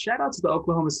what? Shout out to the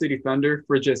Oklahoma City Thunder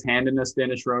for just handing us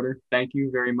Dennis Schroeder. Thank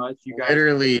you very much. You guys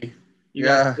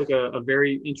guys took a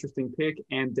very interesting pick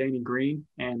and Danny Green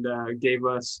and gave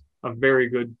us a very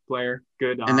good player.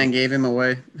 Good. And then gave him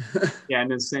away.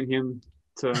 And then sent him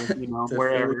to, you know,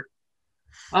 wherever.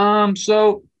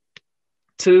 So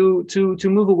to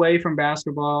move away from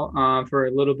basketball for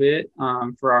a little bit,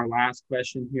 for our last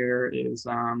question here is,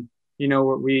 you know,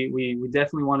 we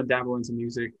definitely want to dabble into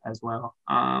music as well.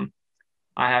 I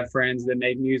have friends that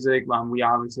make music.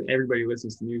 Everybody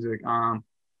listens to music.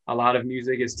 A lot of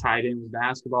music is tied in with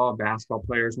basketball. Basketball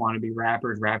players want to be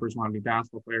rappers. Rappers want to be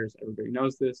basketball players. Everybody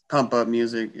knows this. Pump up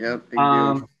music. Yep. Big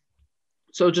deal.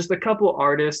 So just a couple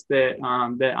artists that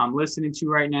I'm listening to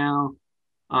right now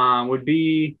would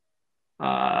be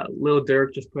Lil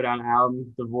Durk just put out an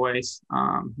album, The Voice.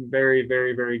 Very,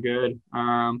 very, very good.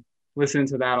 Listen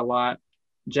to that a lot.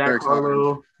 Jack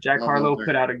Harlow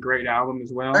put out a great album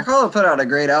as well. Jack Harlow put out a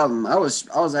great album. I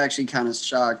was actually kind of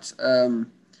shocked.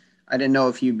 I didn't know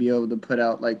if he'd be able to put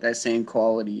out like that same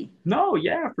quality. No,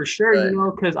 yeah, for sure. But, you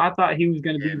know, because I thought he was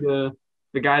going to be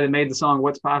the guy that made the song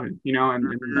 "What's Poppin'," you know, and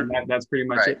that's pretty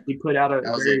much it. He put out a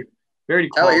very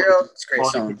quality, it's a great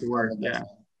song. Yeah.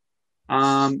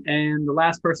 And the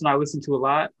last person I listened to a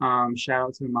lot, shout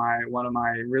out to one of my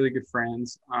really good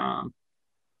friends,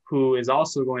 who is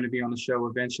also going to be on the show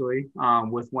eventually,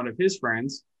 with one of his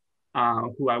friends,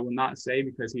 who I will not say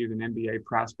because he is an NBA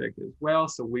prospect as well.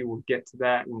 So we will get to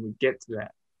that when we get to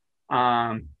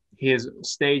that. His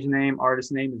stage name,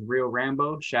 artist name is Real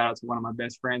Rambo. Shout out to one of my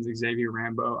best friends, Xavier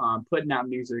Rambo, putting out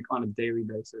music on a daily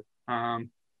basis.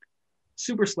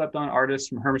 Super slept on artist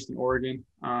from Hermiston, Oregon.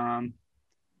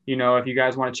 You know, if you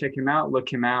guys want to check him out,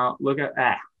 look him up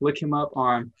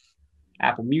on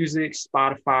Apple Music,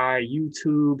 Spotify,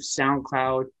 YouTube,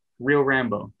 SoundCloud, Real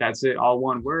Rambo. That's it, all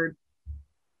one word.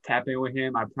 Tap in with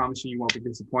him. I promise you won't be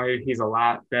disappointed. He's a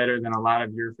lot better than a lot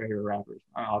of your favorite rappers.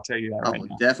 I'll tell you that right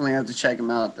now. Definitely have to check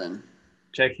him out then.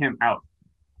 Check him out.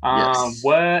 Yes.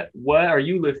 What are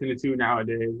you listening to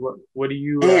nowadays? What are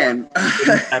you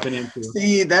tapping into?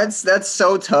 See, that's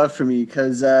so tough for me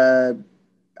because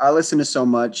I listen to so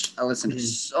much. I listen to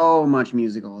so much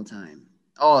music all the time.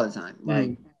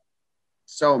 Like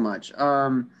so much.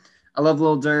 I love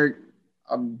Lil Durk.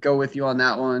 I'll go with you on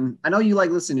that one. I know you like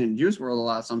listening to Juice WRLD a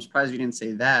lot, so I'm surprised you didn't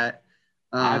say that.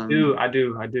 I do.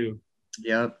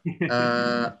 Yep.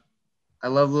 I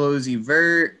love Lil Uzi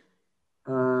Vert.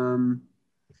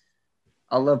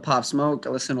 I love Pop Smoke. I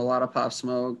listen to a lot of Pop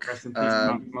Smoke. Rest in peace,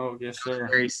 Pop Smoke. Yes, sir.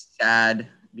 Very sad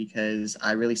because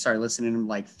I really started listening to him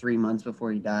like 3 months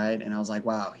before he died, and I was like,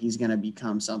 wow, he's gonna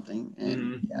become something.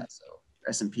 And yeah, so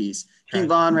rest in peace. King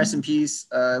Von, rest in peace.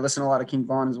 I listen to a lot of King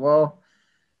Von as well.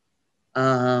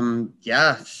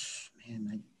 Yeah, man,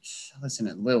 I listen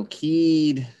to Lil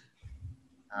Keed.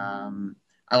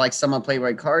 I like some of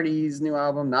Playboi Carti's new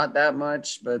album, not that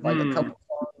much, but like a couple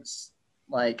songs.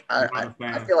 Like I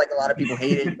feel like a lot of people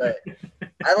hate it, but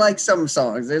I like some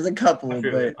songs. There's a couple, I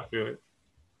feel it.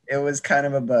 It was kind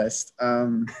of a bust.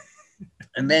 And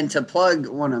then to plug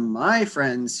one of my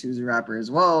friends who's a rapper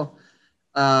as well,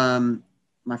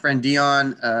 my friend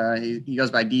Dion, he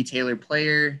goes by D Taylor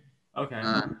Player. Okay.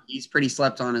 He's pretty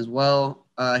slept on as well.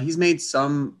 He's made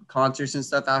some concerts and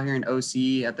stuff out here in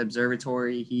OC at the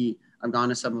observatory. I've gone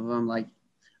to some of them. Like,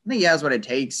 I think he has what it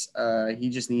takes. He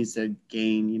just needs to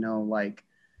gain, like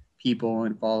people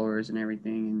and followers and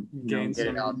everything, and get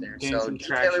it out there. So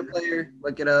Taylor Player,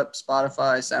 look it up.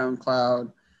 Spotify,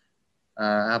 SoundCloud,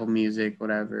 Apple Music,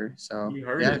 whatever. So you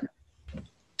heard it.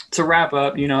 To wrap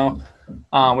up, we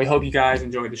hope you guys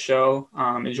enjoyed the show.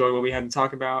 Enjoyed what we had to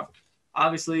talk about.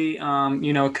 Obviously,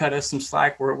 cut us some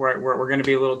slack. We're going to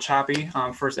be a little choppy.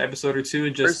 First episode or two.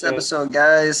 Just first episode,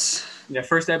 guys. Yeah,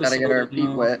 first episode. Gotta get our feet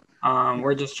wet.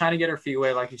 We're just trying to get our feet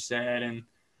wet, like you said, and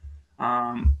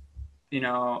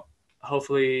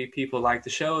hopefully people like the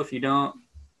show. If you don't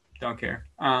care.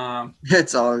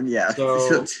 It's all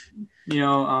So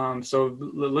so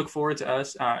look forward to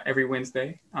us every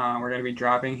Wednesday. We're going to be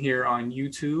dropping here on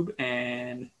YouTube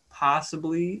and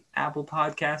possibly Apple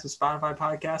Podcasts and Spotify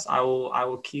Podcasts. I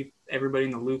will keep everybody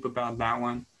in the loop about that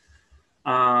one.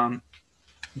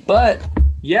 But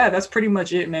yeah, that's pretty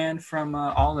much it, man. From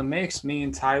All in the Mix, me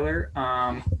and Tyler.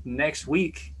 Next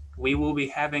week we will be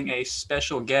having a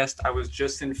special guest. I was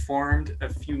just informed a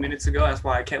few minutes ago. That's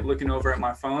why I kept looking over at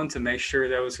my phone to make sure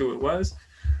that was who it was.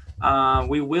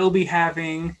 We will be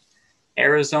having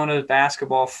Arizona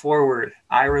basketball forward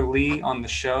Ira Lee on the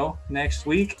show next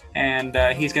week, and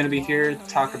he's going to be here to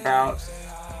talk about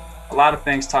a lot of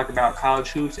things. Talk about college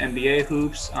hoops, NBA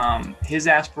hoops, his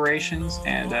aspirations,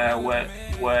 and what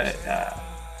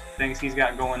things he's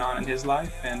got going on in his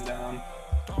life. And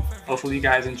hopefully you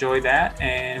guys enjoy that,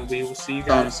 and we will see you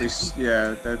guys.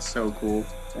 Yeah, that's so cool.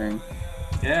 Dang.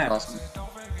 Yeah. Awesome.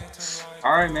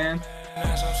 All right, man.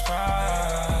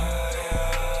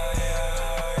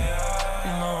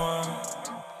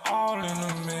 All in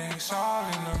the mix, all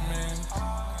in the mix.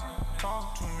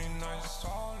 Talk to me nice.